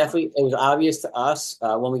 Definitely, it was obvious to us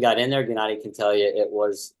when we got in there. Gennady can tell you it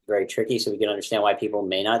was very tricky, so we can understand why people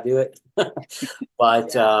may not do it.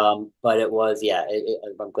 But it was,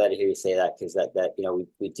 I'm glad to hear you say that, because that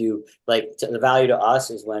we do, like, the value to us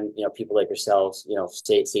is when people like yourselves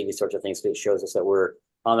say these sorts of things, because it shows us that we're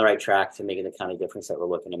on the right track to making the kind of difference that we're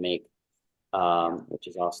looking to make, which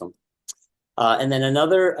is awesome. And then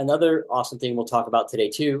another awesome thing we'll talk about today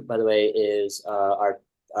too, by the way, is our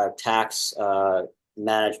tax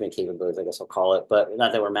management capabilities, I guess I'll call it. But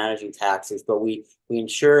not that we're managing taxes, but we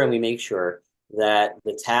ensure and we make sure that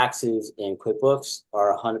the taxes in QuickBooks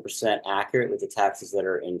are 100% accurate with the taxes that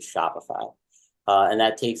are in Shopify. And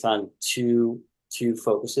that takes on two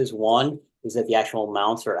focuses. One is that the actual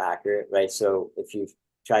amounts are accurate, right? So if you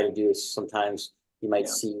try to do this, sometimes you might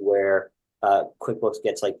see where QuickBooks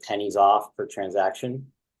gets like pennies off per transaction,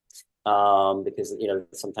 because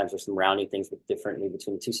sometimes there's some rounding things differently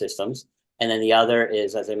between the two systems. And then the other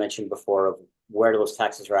is, as I mentioned before, of where those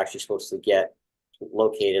taxes are actually supposed to get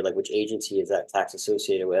located, like which agency is that tax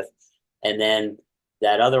associated with. And then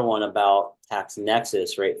that other one about tax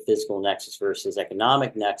nexus, right? Physical nexus versus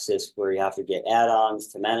economic nexus, where you have to get add-ons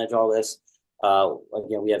to manage all this.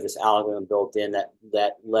 Again, we have this algorithm built in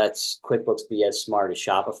that lets QuickBooks be as smart as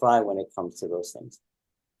Shopify when it comes to those things.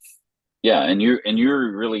 Yeah, and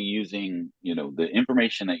you're really using the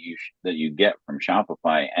information that you get from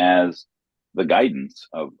Shopify as the guidance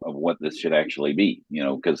of what this should actually be.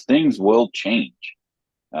 Because things will change.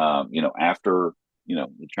 After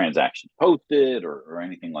the transaction posted or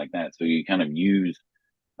anything like that. So you kind of use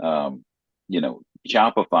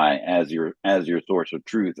Shopify as your source of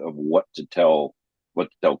truth of what to tell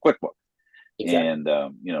QuickBooks. Exactly. And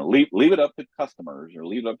leave it up to customers or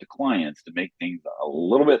leave it up to clients to make things a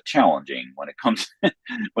little bit challenging when it comes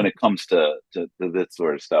to this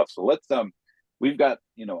sort of stuff. So let's we've got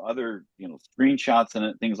other screenshots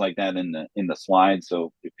and things like that in the slides.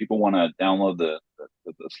 So if people want to download the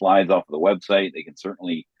slides off of the website, they can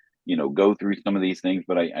certainly go through some of these things.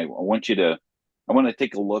 But I want to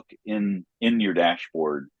take a look in your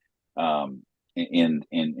dashboard and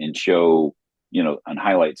show and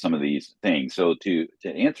highlight some of these things. So to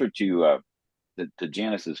answer to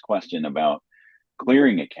Janice's question about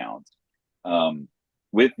clearing accounts,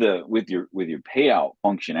 with your payout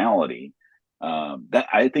functionality, that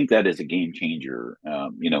I think that is a game changer,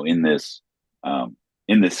 in this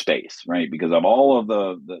space, right? Because of all of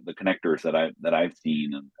the connectors that I've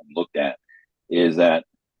seen and looked at, is that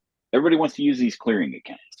everybody wants to use these clearing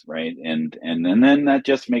accounts, right? And then that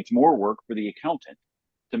just makes more work for the accountant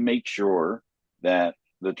to make sure that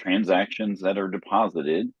the transactions that are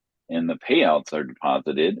deposited and the payouts are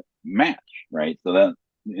deposited match, right? So that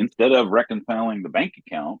instead of reconciling the bank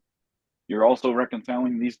account, you're also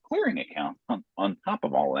reconciling these clearing accounts on top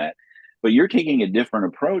of all that. But you're taking a different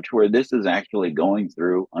approach where this is actually going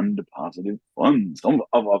through undeposited funds of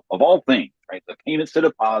all things, right? The payments to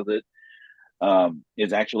deposit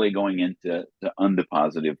is actually going into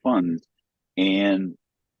undeposited funds, and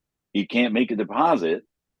you can't make a deposit.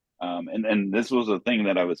 And this was a thing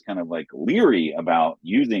that I was kind of like leery about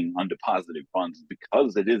using undeposited funds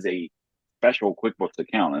because it is a special QuickBooks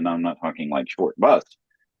account, and I'm not talking like short bus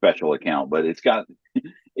special account, but it's got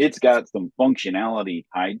some functionality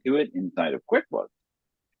tied to it inside of QuickBooks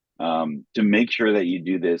to make sure that you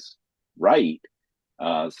do this right,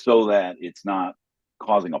 so that it's not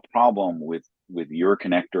causing a problem with your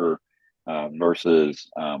connector versus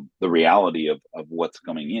the reality of what's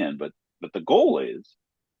coming in. But the goal is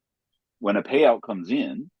when a payout comes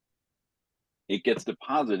in, it gets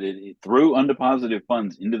deposited through undeposited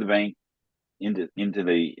funds into the bank, into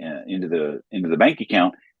the bank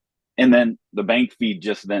account, and then the bank feed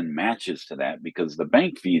just then matches to that, because the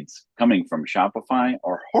bank feeds coming from Shopify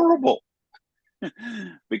are horrible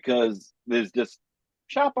because there's just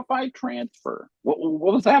Shopify transfer. What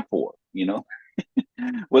was that for?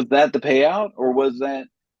 Was that the payout, or was that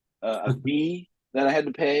a fee that I had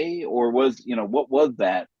to pay, or was what was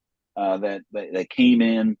that that came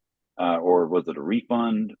in, or was it a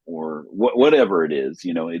refund, or whatever it is?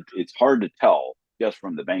 It's hard to tell just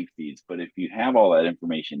from the bank feeds. But if you have all that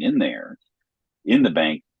information in there in the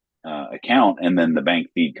bank account, and then the bank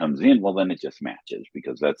feed comes in, well, then it just matches,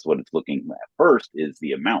 because that's what it's looking at first, is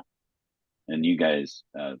the amount. And you guys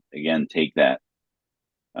again take that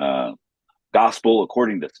gospel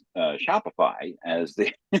according to Shopify as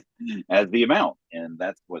the as the amount, and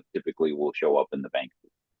that's what typically will show up in the bank.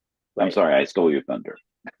 Right. I'm sorry, I stole your thunder.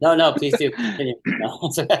 No, please do continue.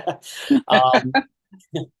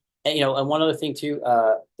 And one other thing too,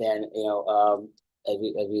 Dan, as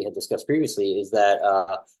we had discussed previously, is that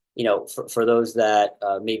for those that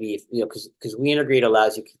maybe because WeIntegrate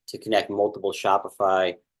allows you to connect multiple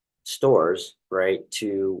Shopify stores, right,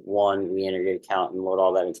 to one WeIntegrate account and load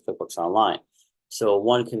all that into QuickBooks Online. So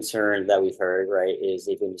one concern that we've heard, right, is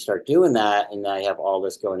if when you start doing that and now you have all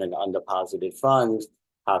this going into undeposited funds,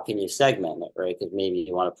 how can you segment it, right? Because maybe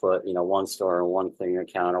you want to put, one store in one clearing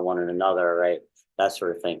account or one in another, right? That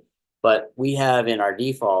sort of thing. But we have in our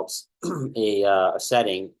defaults a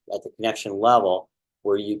setting at the connection level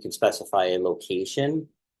where you can specify a location.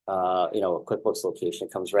 A QuickBooks location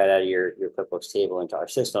comes right out of your QuickBooks table into our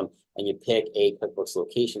system, and you pick a QuickBooks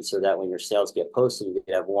location so that when your sales get posted, you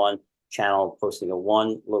can have one channel posting to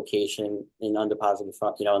one location in undeposited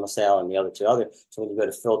funds, in the sale, and the other to other. So when you go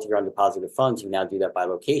to filter your undeposited funds, you now do that by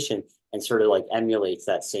location, and sort of like emulates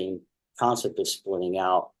that same concept of splitting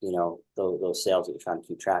out, those sales that you're trying to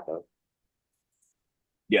keep track of.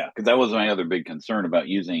 Yeah, because that was my other big concern about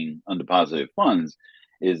using undeposited funds,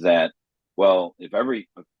 is that, well, if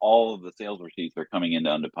all of the sales receipts are coming into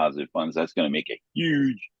undeposited funds, that's going to make a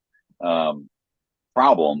huge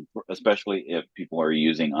problem, especially if people are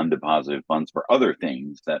using undeposited funds for other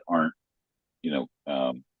things that aren't,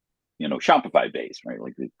 Shopify based, right?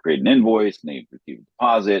 Like they create an invoice and they receive a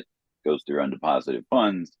deposit, goes through undeposited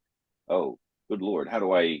funds. Oh, good Lord, how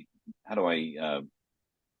do I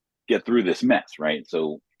get through this mess, right?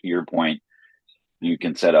 So to your point, you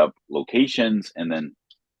can set up locations and then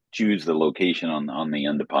choose the location on the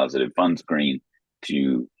undeposited fund screen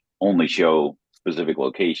to only show specific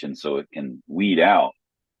locations, so it can weed out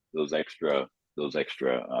those extra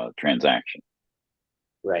transactions.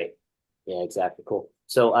 Right. Yeah, exactly. Cool.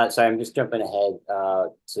 So sorry, I'm just jumping ahead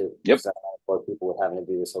for people with having to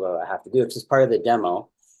do this, although I have to do it because part of the demo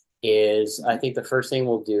is I think the first thing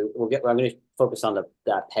I'm going to focus on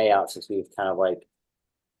that payout, since we've kind of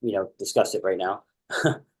discussed it right now.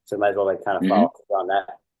 So I might as well kind of follow up on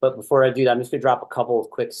that. But before I do that, I'm just going to drop a couple of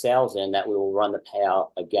quick sales in that we will run the payout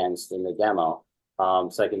against in the demo.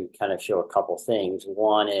 So I can kind of show a couple things.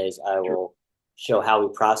 One is I will show how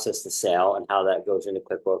we process the sale and how that goes into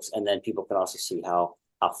QuickBooks. And then people can also see how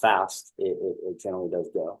fast it generally does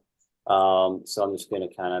go. So I'm just going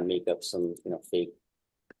to kind of make up some, fake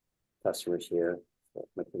customers here. So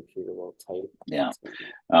my computer will type. Yeah.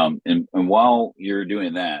 And while you're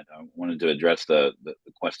doing that, I wanted to address the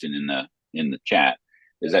question in the chat,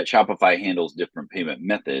 is that Shopify handles different payment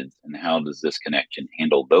methods, and how does this connection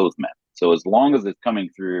handle those methods? So as long as it's coming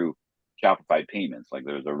through Shopify payments, like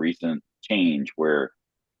there's a recent change where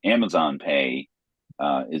Amazon Pay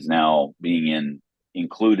is now being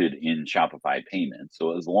included in Shopify payments.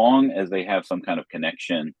 So as long as they have some kind of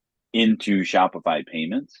connection into Shopify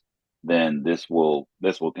payments, then this will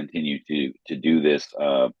continue to do this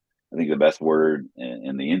I think the best word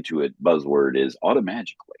and the Intuit buzzword is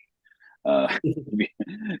automagically.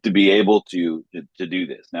 To be able to do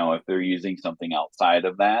this. Now, if they're using something outside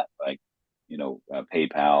of that, like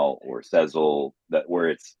PayPal or Sezzle, that where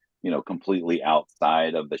it's completely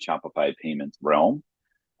outside of the Shopify payments realm,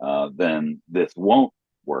 then this won't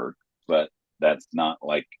work. But that's not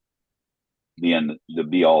like the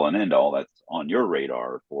be all and end all. That's on your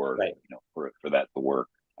radar for Right. for that to work.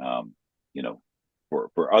 You know,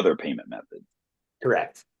 for other payment methods.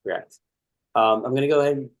 Correct. I'm going to go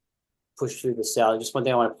ahead and push through the sale. Just one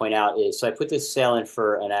thing I want to point out is, so I put this sale in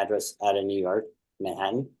for an address out of New York,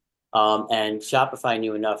 Manhattan, and Shopify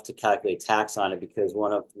knew enough to calculate tax on it because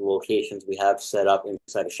one of the locations we have set up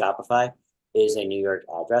inside of Shopify is a New York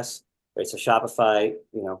address, right? So Shopify,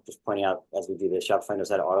 just pointing out as we do this, Shopify knows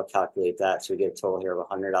how to auto calculate that. So we get a total here of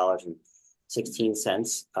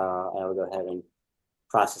 $100.16. I will go ahead and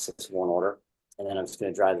process this one order. And then I'm just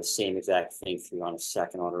going to drive the same exact thing through on a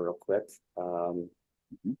second order real quick. And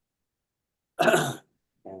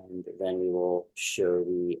then we will show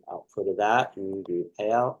the output of that and do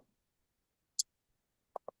payout.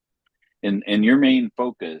 And your main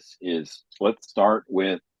focus is, let's start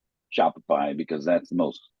with Shopify because that's the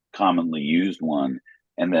most commonly used one.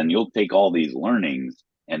 And then you'll take all these learnings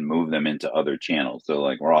and move them into other channels. So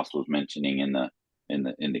like Ross was mentioning in the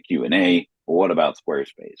Q&A, well, what about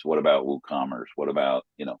Squarespace? What about WooCommerce? What about,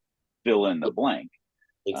 fill in the blank?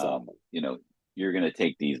 Exactly. You're going to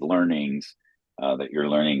take these learnings that you're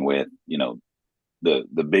learning with,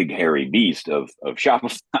 the big hairy beast of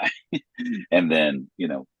Shopify, and then,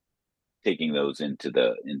 taking those into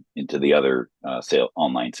the other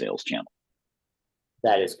online sales channel.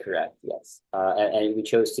 That is correct. Yes. And we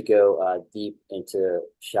chose to go deep into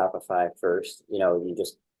Shopify first. You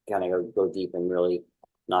just kind of go deep and really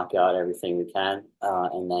knock out everything we can.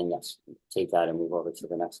 And then, yes, take that and move over to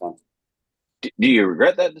the next one. Do you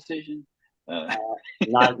regret that decision?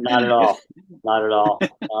 Not at all. Not at all.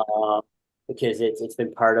 Because it's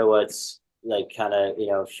been part of what's like kind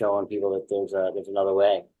of, showing people that there's another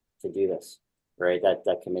way to do this, right?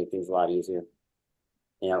 That can make things a lot easier.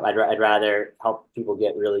 I'd rather help people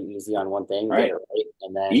get really easy on one thing, right. Get it right,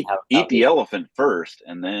 and then eat the elephant first,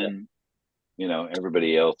 and then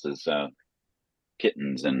everybody else is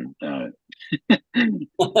kittens and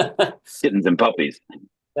kittens and puppies.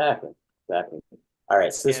 Exactly. All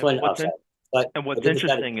right, so this one. What's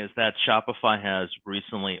interesting is that Shopify has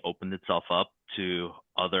recently opened itself up to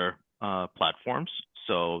other platforms.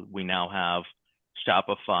 So we now have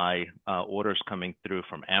Shopify orders coming through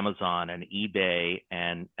from Amazon and eBay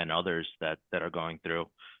and others that are going through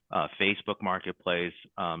Facebook Marketplace.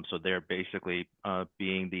 So they're basically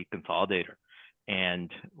being the consolidator,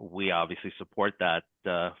 and we obviously support that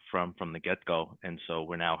from the get-go. And so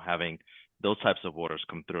we're now having those types of orders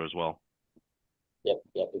come through as well. Yep,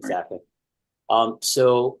 exactly.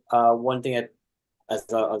 So one thing as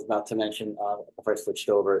I was about to mention before I switched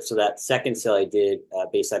over, so that second sale I did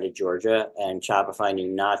based out of Georgia, and Shopify knew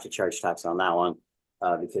not to charge tax on that one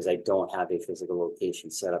because I don't have a physical location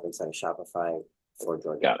set up inside of Shopify for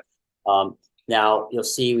Georgia. Got it. Now you'll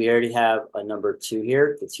see we already have a number 2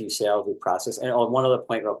 here, the 2 sales we processed. And one other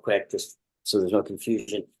point real quick, just so there's no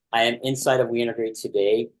confusion. I am inside of WeIntegrate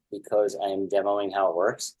today because I am demoing how it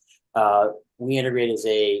works. WeIntegrate is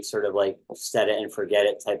a sort of like set it and forget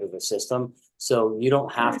it type of a system. So you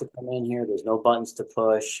don't have to come in here. There's no buttons to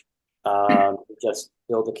push. Just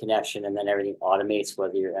build a connection and then everything automates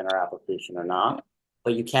whether you're in our application or not.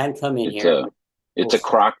 But you can come in here. It's a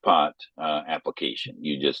crock pot application.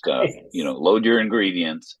 You just load your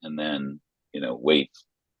ingredients and then wait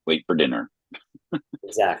for dinner.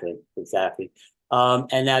 Exactly.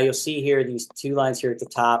 And now you'll see here these 2 lines here at the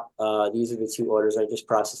top. These are the 2 orders I just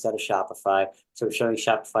processed out of Shopify. So we're showing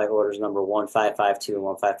Shopify orders number 1552 and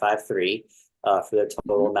 1553 for their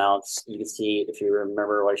total amounts. You can see, if you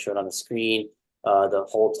remember what I showed on the screen, the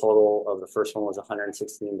whole total of the first one was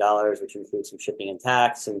 $116, which includes some shipping and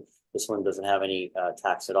tax. And this one doesn't have any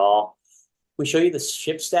tax at all. We show you the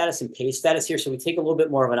ship status and pay status here. So we take a little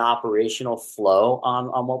bit more of an operational flow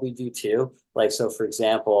on what we do too. Like, so for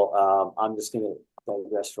example, I'm just going to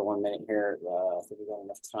digress for 1 minute here. I think we've got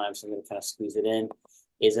enough time, so I'm going to kind of squeeze it in.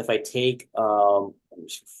 Is if I take, let me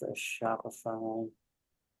just refresh Shopify.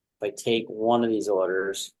 If I take one of these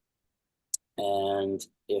orders, and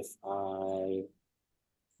if I,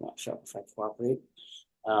 not Shopify cooperate,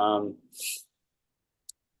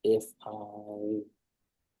 if I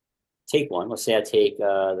take one, let's say I take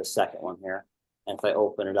the second one here, and if I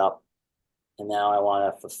open it up, and now I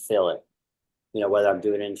want to fulfill it, whether I'm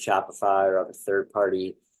doing it in Shopify or a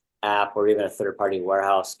third-party app or even a third-party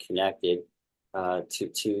warehouse connected,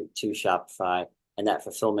 to Shopify, and that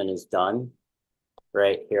fulfillment is done.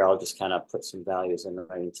 Right here, I'll just kind of put some values in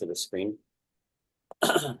right into the screen.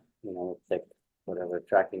 Pick whatever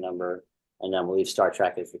tracking number, and then we'll leave start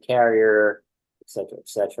tracking for carrier, et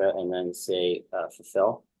cetera, and then say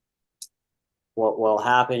fulfill. What will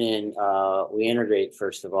happen in WeIntegrate,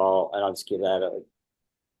 first of all, and I'll just give that a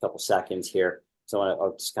couple seconds here. So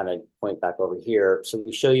I'll just kind of point back over here. So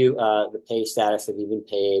we show you the pay status that you've been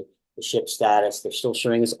paid, the ship status. They're still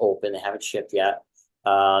showing as open. They haven't shipped yet.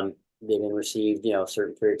 They've been received, a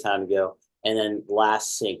certain period of time ago. And then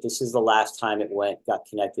last sync. This is the last time it got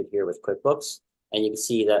connected here with QuickBooks. And you can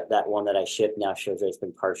see that that one that I shipped now shows that it's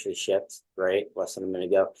been partially shipped, right? Less than a minute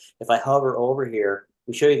ago. If I hover over here,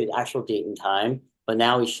 we show you the actual date and time, but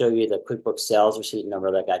now we show you the QuickBooks sales receipt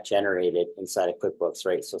number that got generated inside of QuickBooks,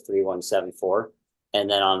 right? So 3174. And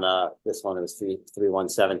then on this one, it was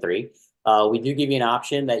 3173. We do give you an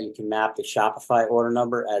option that you can map the Shopify order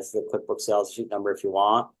number as the QuickBooks sales receipt number if you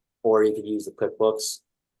want, or you could use the QuickBooks,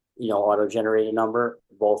 auto-generated number.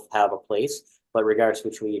 Both have a place, but regardless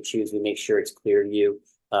which way you choose, we make sure it's clear to you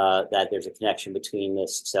that there's a connection between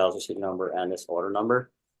this sales receipt number and this order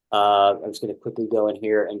number. I'm just going to quickly go in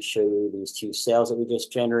here and show you these two sales that we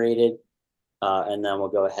just generated, and then we'll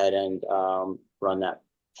go ahead and run that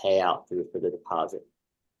payout through for the deposit.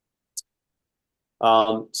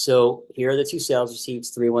 So here are the two sales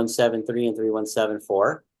receipts, 3173 and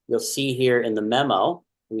 3174. You'll see here in the memo,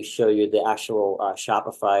 we show you the actual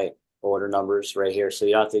Shopify order numbers right here. So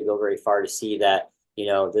you don't have to go very far to see that,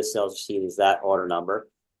 this sales receipt is that order number.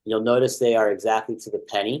 You'll notice they are exactly to the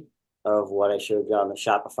penny of what I showed you on the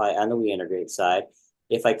Shopify and the WeIntegrate side.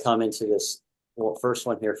 If I come into this first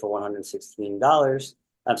one here for $116,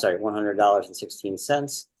 I'm sorry,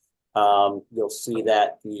 $100.16, you'll see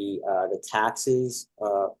that the taxes,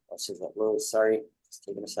 let's see that load, sorry, it's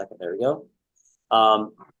taking a second, there we go.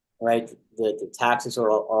 Right, the taxes are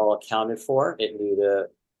all accounted for. It knew to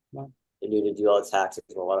do all the taxes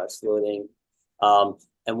while that's loading.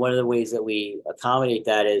 And one of the ways that we accommodate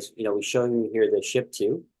that is, we show you here the ship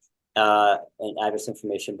to and address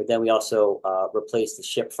information, but then we also replace the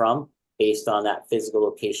ship from based on that physical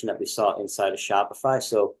location that we saw inside of Shopify.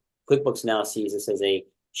 So QuickBooks now sees this as a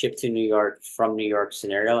ship to New York from New York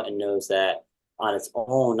scenario and knows that on its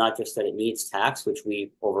own, not just that it needs tax, which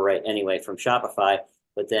we overwrite anyway from Shopify,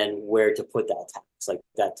 but then where to put that tax. Like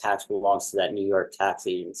that tax belongs to that New York tax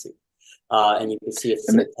agency. And you can see it's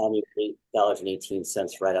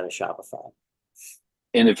 $8.18 right out of Shopify.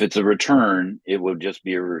 And if it's a return, it will just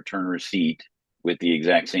be a return receipt with the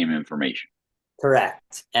exact same information.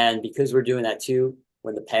 Correct. And because we're doing that too,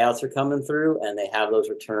 when the payouts are coming through and they have those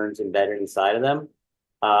returns embedded inside of them,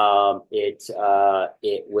 it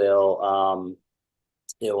will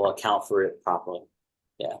account for it properly.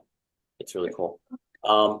 Yeah, it's really cool.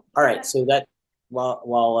 All right, so that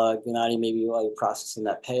while Gennady, maybe while you're processing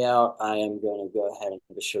that payout, I am going to go ahead and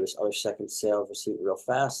just show this other second sales receipt real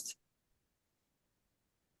fast.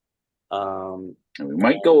 We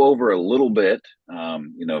might go over a little bit,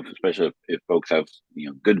 especially if folks have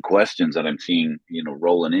good questions that I'm seeing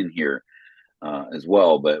rolling in here as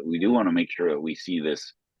well. But we do want to make sure that we see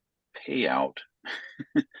this payout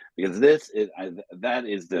because that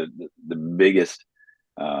is the biggest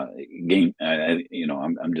game.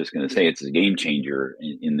 I'm just going to say it's a game changer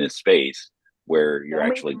in this space where you're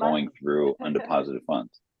actually going through undeposited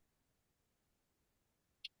funds.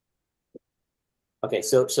 Okay,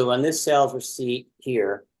 so on this sales receipt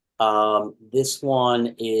here, this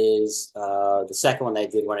one is the second one I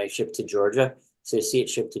did when I shipped to Georgia. So you see it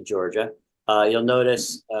shipped to Georgia. You'll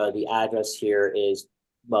notice the address here is,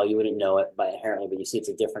 well, you wouldn't know it inherently, but you see it's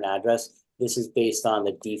a different address. This is based on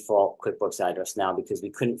the default QuickBooks address now because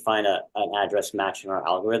we couldn't find an address matching our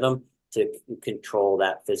algorithm to control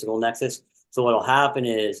that physical nexus. So what will happen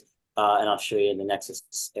is, and I'll show you in the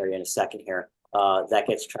nexus area in a second here, that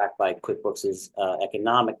gets tracked by QuickBooks'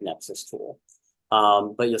 economic nexus tool.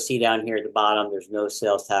 But you'll see down here at the bottom, there's no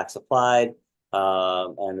sales tax applied,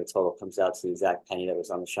 and the total comes out to the exact penny that was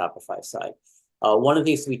on the Shopify side. One of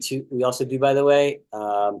the things we also do, by the way,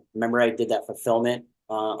 remember I did that fulfillment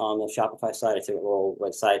on the Shopify side. I took a little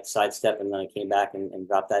sidestep, and then I came back and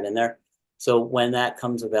dropped that in there. So when that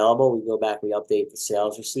comes available, we go back, we update the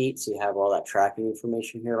sales receipt. So you have all that tracking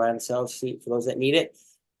information here right on the sales receipt for those that need it.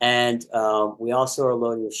 And we also are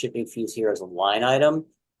loading the shipping fees here as a line item.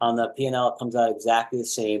 On the P&L, it comes out exactly the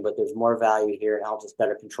same, but there's more value here. It helps us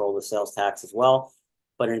better control the sales tax as well.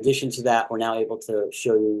 But in addition to that, we're now able to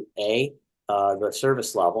show you the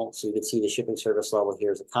service level. So you can see the shipping service level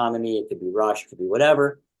here is economy. It could be rush, it could be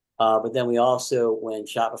whatever. But then we also, when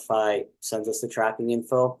Shopify sends us the tracking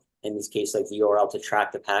info, in this case, like the URL to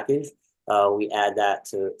track the package, we add that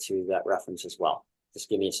to that reference as well. Just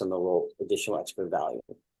give me some little additional expert value.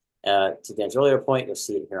 To Dan's earlier point, you'll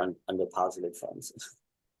see it here on undeposited funds.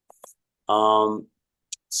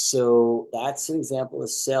 So that's an example of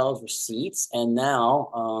sales receipts. And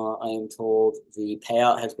now I am told the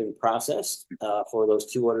payout has been processed for those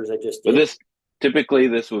 2 orders I just did. But typically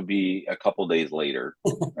this would be a couple days later,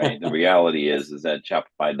 right? The reality is that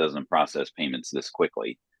Shopify doesn't process payments this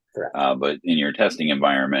quickly. Correct. But in your testing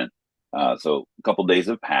environment, so a couple days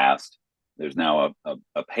have passed. There's now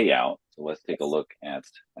a payout. So let's take a look at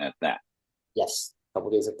that. Yes, a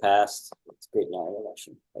couple days have passed. It's great narrative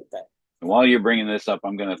action like that. And while you're bringing this up,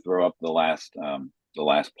 I'm going to throw up the last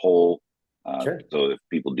poll. Sure. So if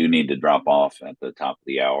people do need to drop off at the top of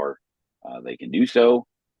the hour, they can do so.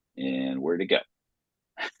 And where to go?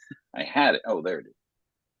 I had it. Oh, there it is.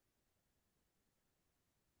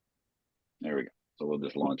 There we go. So we'll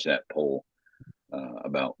just launch that poll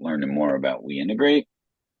about learning more about WeIntegrate.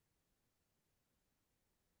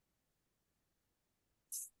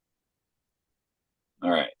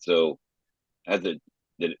 All right. So did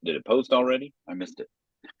it post already? I missed it.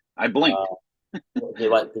 I blinked. Did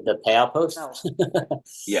the payout post?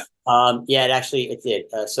 Yeah. Yeah, it did.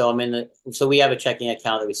 So we have a checking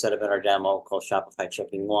account that we set up in our demo called Shopify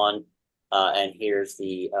Checking One. And here's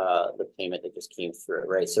the payment that just came through,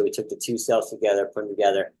 right? So we took the 2 sales together, put them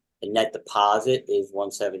together. The net deposit is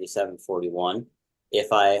 $177.41.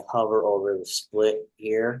 If I hover over the split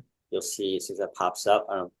here, you'll see as soon as that pops up,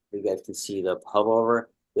 I don't know if you guys can see the hover over.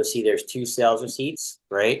 You'll see there's 2 sales receipts,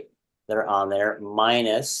 right? That are on there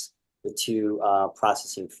minus the 2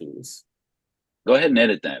 processing fees. Go ahead and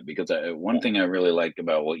edit that, because one thing I really like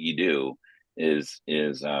about what you do is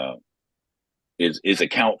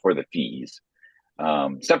account for the fees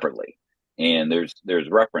separately, and there's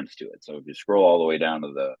reference to it. So if you scroll all the way down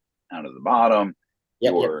to the bottom,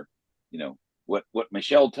 you know what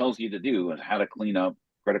Michelle tells you to do and how to clean up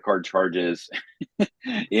credit card charges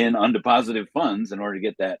in undeposited funds in order to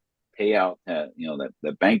get that payout,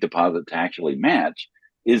 that bank deposit to actually match,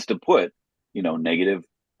 is to put negative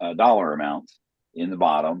dollar amounts in the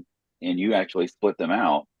bottom, and you actually split them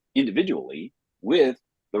out individually with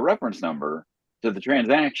the reference number to the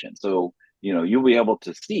transaction. So you'll be able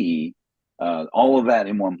to see all of that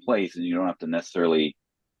in one place, and you don't have to necessarily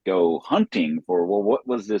go hunting for, well, what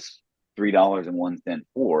was this $3.01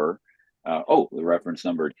 for? The reference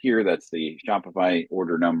number here, that's the Shopify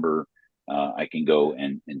order number. I can go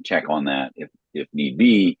and check on that if need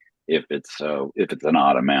be, if it's an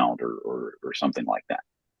odd amount or something like that.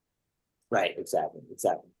 Right, exactly.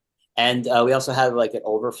 And we also have like an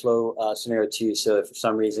overflow scenario too. So if for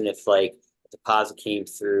some reason, if like a deposit came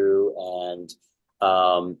through and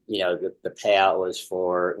the payout was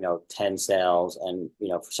for 10 sales, and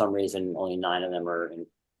for some reason only 9 of them are in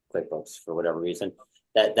QuickBooks for whatever reason,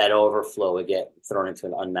 that overflow would get thrown into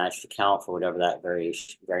an unmatched account for whatever that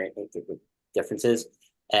variant difference is.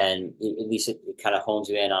 And at least it kind of hones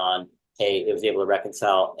you in on, hey, it was able to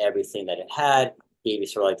reconcile everything that it had, gave you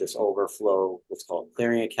sort of like this overflow, what's called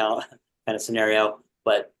clearing account kind of scenario,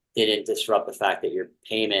 but didn't disrupt the fact that your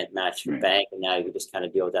payment matched your bank, and now you can just kind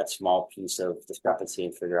of deal with that small piece of discrepancy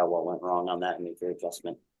and figure out what went wrong on that and make your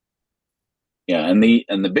adjustment. Yeah, and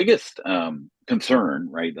the biggest concern,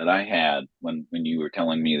 right, that I had when you were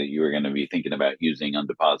telling me that you were going to be thinking about using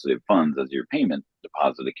undeposited funds as your payment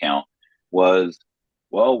deposit account was,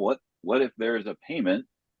 well, what if there's a payment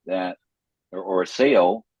that or a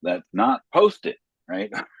sale that's not posted,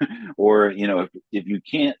 right? Or if you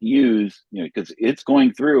can't use, because it's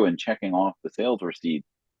going through and checking off the sales receipt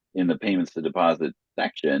in the payments to deposit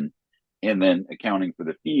section and then accounting for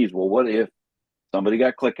the fees. Well, what if somebody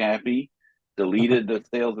got click happy, deleted the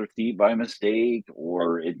sales receipt by mistake,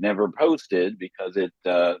 or it never posted because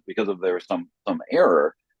there was some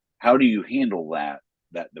error? How do you handle that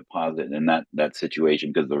deposit in that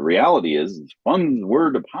situation? Because the reality is funds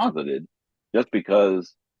were deposited. Just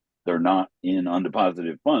because they're not in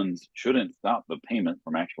undeposited funds shouldn't stop the payment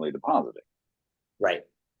from actually depositing. Right.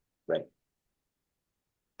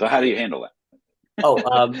 So how do you handle that?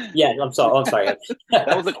 Yeah, I'm sorry.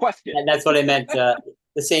 That was a question. And that's what I meant.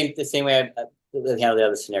 The same way I handle the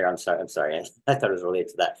other scenario. I'm sorry. I thought it was related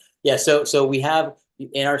to that. Yeah. So we have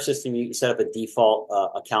in our system, you set up a default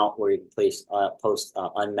account where you can post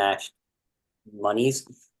unmatched monies.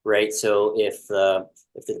 Right. So if the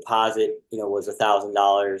deposit, was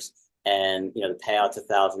 $1,000 and, the payout's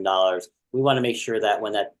 $1,000, we want to make sure that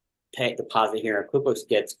when that deposit here in QuickBooks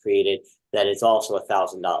gets created, that it's also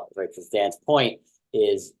 $1,000, right? Because Dan's point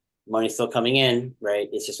is money's still coming in, right?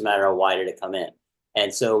 It's just a matter of why did it come in.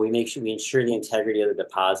 And so we ensure the integrity of the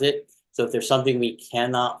deposit. So if there's something we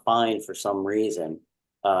cannot find for some reason,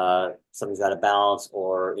 something's out of balance,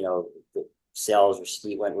 or the sales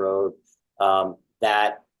receipt went rogue,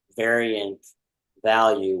 that variant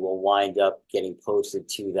value will wind up getting posted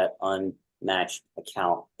to that unmatched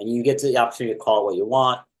account. And you get the opportunity to call what you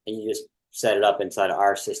want, and you just set it up inside of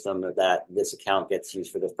our system that this account gets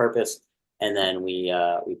used for this purpose. And then we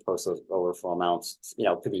post those overflow amounts,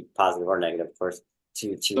 could be positive or negative, of course,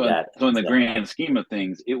 to that. So in the grand scheme of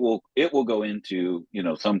things, it will go into,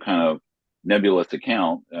 some kind of nebulous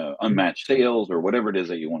account, unmatched sales, or whatever it is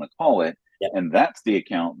that you want to call it. Yep. And that's the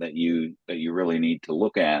account that you really need to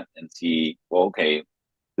look at and see, well, okay,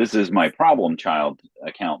 this is my problem child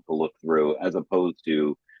account to look through, as opposed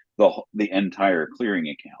to the entire clearing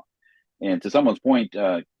account. And to someone's point,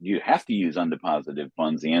 you have to use undeposited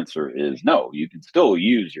funds. The answer is no. You can still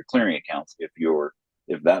use your clearing accounts if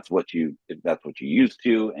that's what you used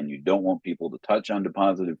to, and you don't want people to touch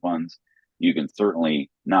undeposited funds. You can certainly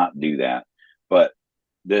not do that. But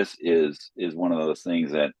this is one of those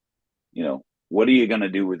things that, what are you going to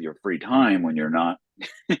do with your free time when you're not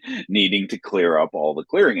needing to clear up all the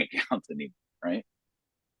clearing accounts anymore, right?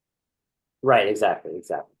 Right, exactly.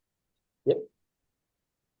 Yep.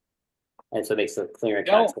 And so it makes the clearing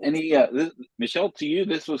accounts. Michelle, to you,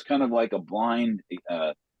 this was kind of like a blind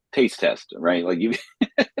taste test, right? Like this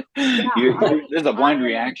is a blind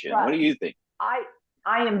reaction. What do you think? I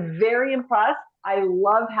am very impressed. I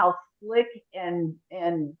love how slick and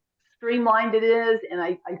streamlined it is, and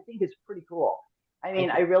I think it's pretty cool. I mean,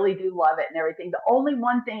 I really do love it and everything. The only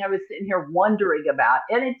one thing I was sitting here wondering about,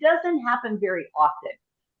 and it doesn't happen very often,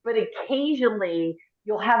 but occasionally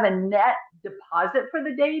you'll have a net deposit for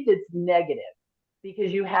the day that's negative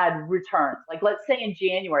because you had returns. Like, let's say in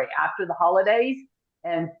January after the holidays,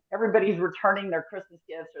 and everybody's returning their Christmas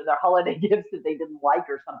gifts or their holiday gifts that they didn't like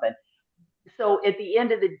or something. So at the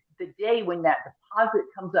end of the day, when that deposit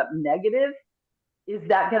comes up negative, is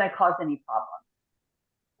that going to cause any problem?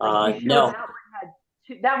 Like, no.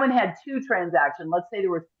 That one had 2 transactions. Let's say there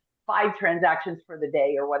was 5 transactions for the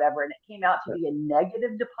day or whatever, and it came out to be a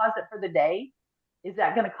negative deposit for the day. Is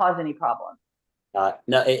that going to cause any problem?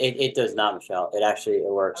 No, it does not, Michelle.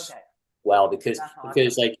 It works well because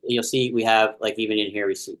like you'll see, we have, like, even in here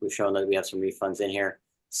we've shown that we have some refunds in here.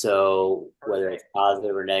 So whether it's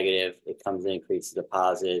positive or negative, it comes in, creates the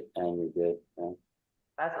deposit, and you're good. Yeah.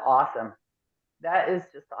 That's awesome. That is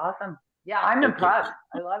just awesome. Yeah, I'm impressed.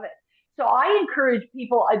 I love it. So I encourage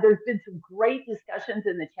people, there's been some great discussions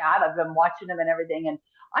in the chat. I've been watching them and everything. And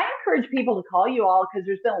I encourage people to call you all, because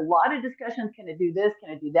there's been a lot of discussions. Can I do this?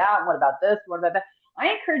 Can I do that? What about this? What about that? I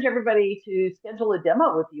encourage everybody to schedule a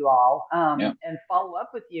demo with you all and follow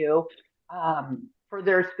up with you for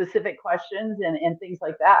their specific questions and things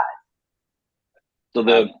like that. So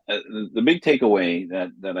the big takeaway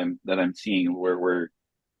that I'm seeing where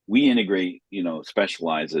WeIntegrate,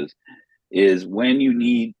 specializes, is when you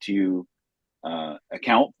need to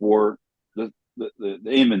account for the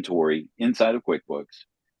inventory inside of QuickBooks,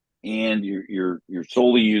 and you're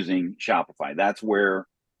solely using Shopify. That's where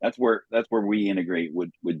WeIntegrate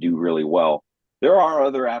would do really well. There are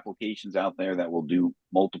other applications out there that will do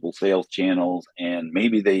multiple sales channels, and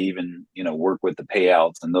maybe they even work with the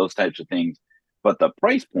payouts and those types of things. But the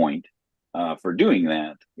price point for doing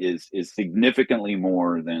that is significantly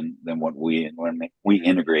more than what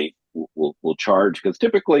WeIntegrate will charge, because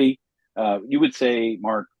typically you would say,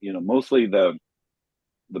 Mark, mostly the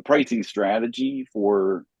pricing strategy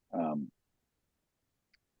for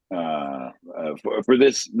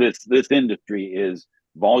this industry is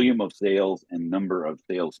volume of sales and number of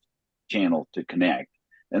sales channels to connect,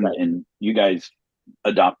 and you guys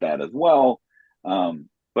adopt that as well.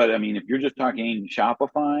 But I mean, if you're just talking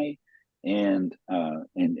Shopify and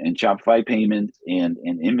Shopify payments and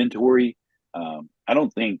inventory, I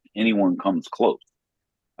don't think anyone comes close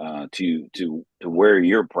to where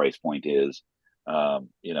your price point is.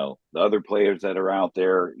 The other players that are out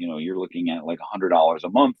there, you're looking at like $100 a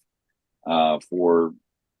month for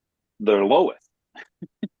their lowest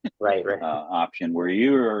option, where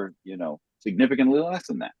you're significantly less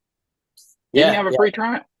than that. You have a free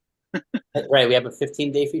trial. Right, we have a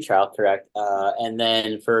 15-day free trial, correct? And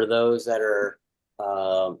then for those that are,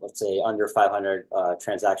 let's say, under 500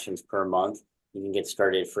 transactions per month, you can get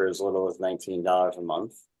started for as little as $19 a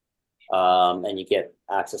month, and you get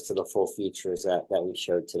access to the full features that we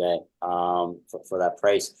showed today for that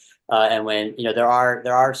price. And when there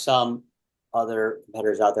are some other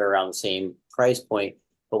competitors out there around the same price point,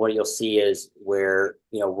 but what you'll see is where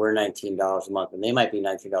we're $19 a month, and they might be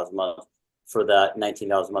 $19 a month for that $19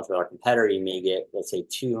 a month with our competitor, you may get, let's say,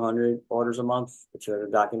 200 orders a month, or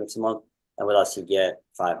 200 documents a month, and with us, you get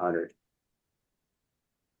 500.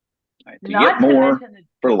 Right, so you get more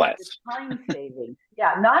for less. The time savings.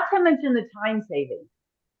 Yeah, not to mention the time savings.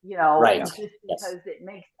 You know, Right. just because it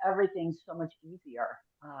makes everything so much easier.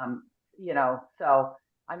 You know, so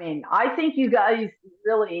I mean, I think you guys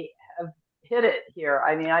really have hit it here.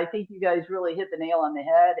 I mean, I think you guys really hit the nail on the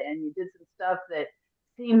head, and you did some stuff that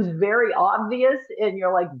seems very obvious, and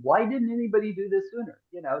you're like, why didn't anybody do this sooner?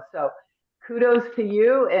 You know, so kudos to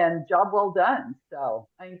you and job well done. So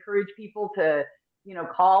I encourage people to, you know,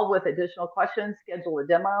 call with additional questions, schedule a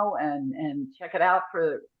demo, and check it out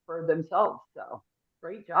for themselves. So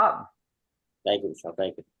great job. Thank you, Michelle.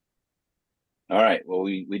 Thank you. All right. Well,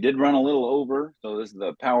 we did run a little over, so this is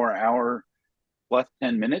the Power Hour plus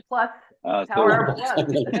 10 minutes. Plus Power Hour plus.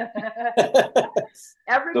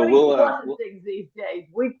 Everybody pluses things these days.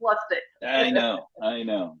 We plussed it. I know.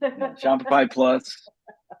 Yeah, Shopify Plus,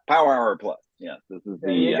 Power Hour Plus. Yes, this is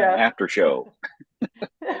the after show.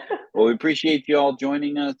 Well, we appreciate you all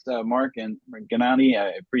joining us, Marc and Gennady.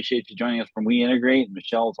 I appreciate you joining us from WeIntegrate.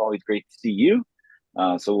 Michelle, it's always great to see you.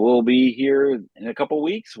 So we'll be here in a couple of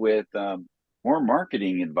weeks with more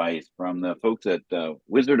marketing advice from the folks at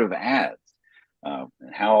Wizard of Ads,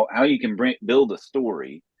 how you can build a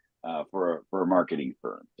story for a marketing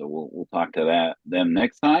firm. So we'll talk to them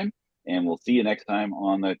next time, and we'll see you next time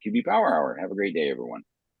on the QB Power Hour. Have a great day, everyone.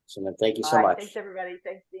 So thank you so much. Thanks, everybody.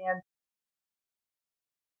 Thanks, Dan.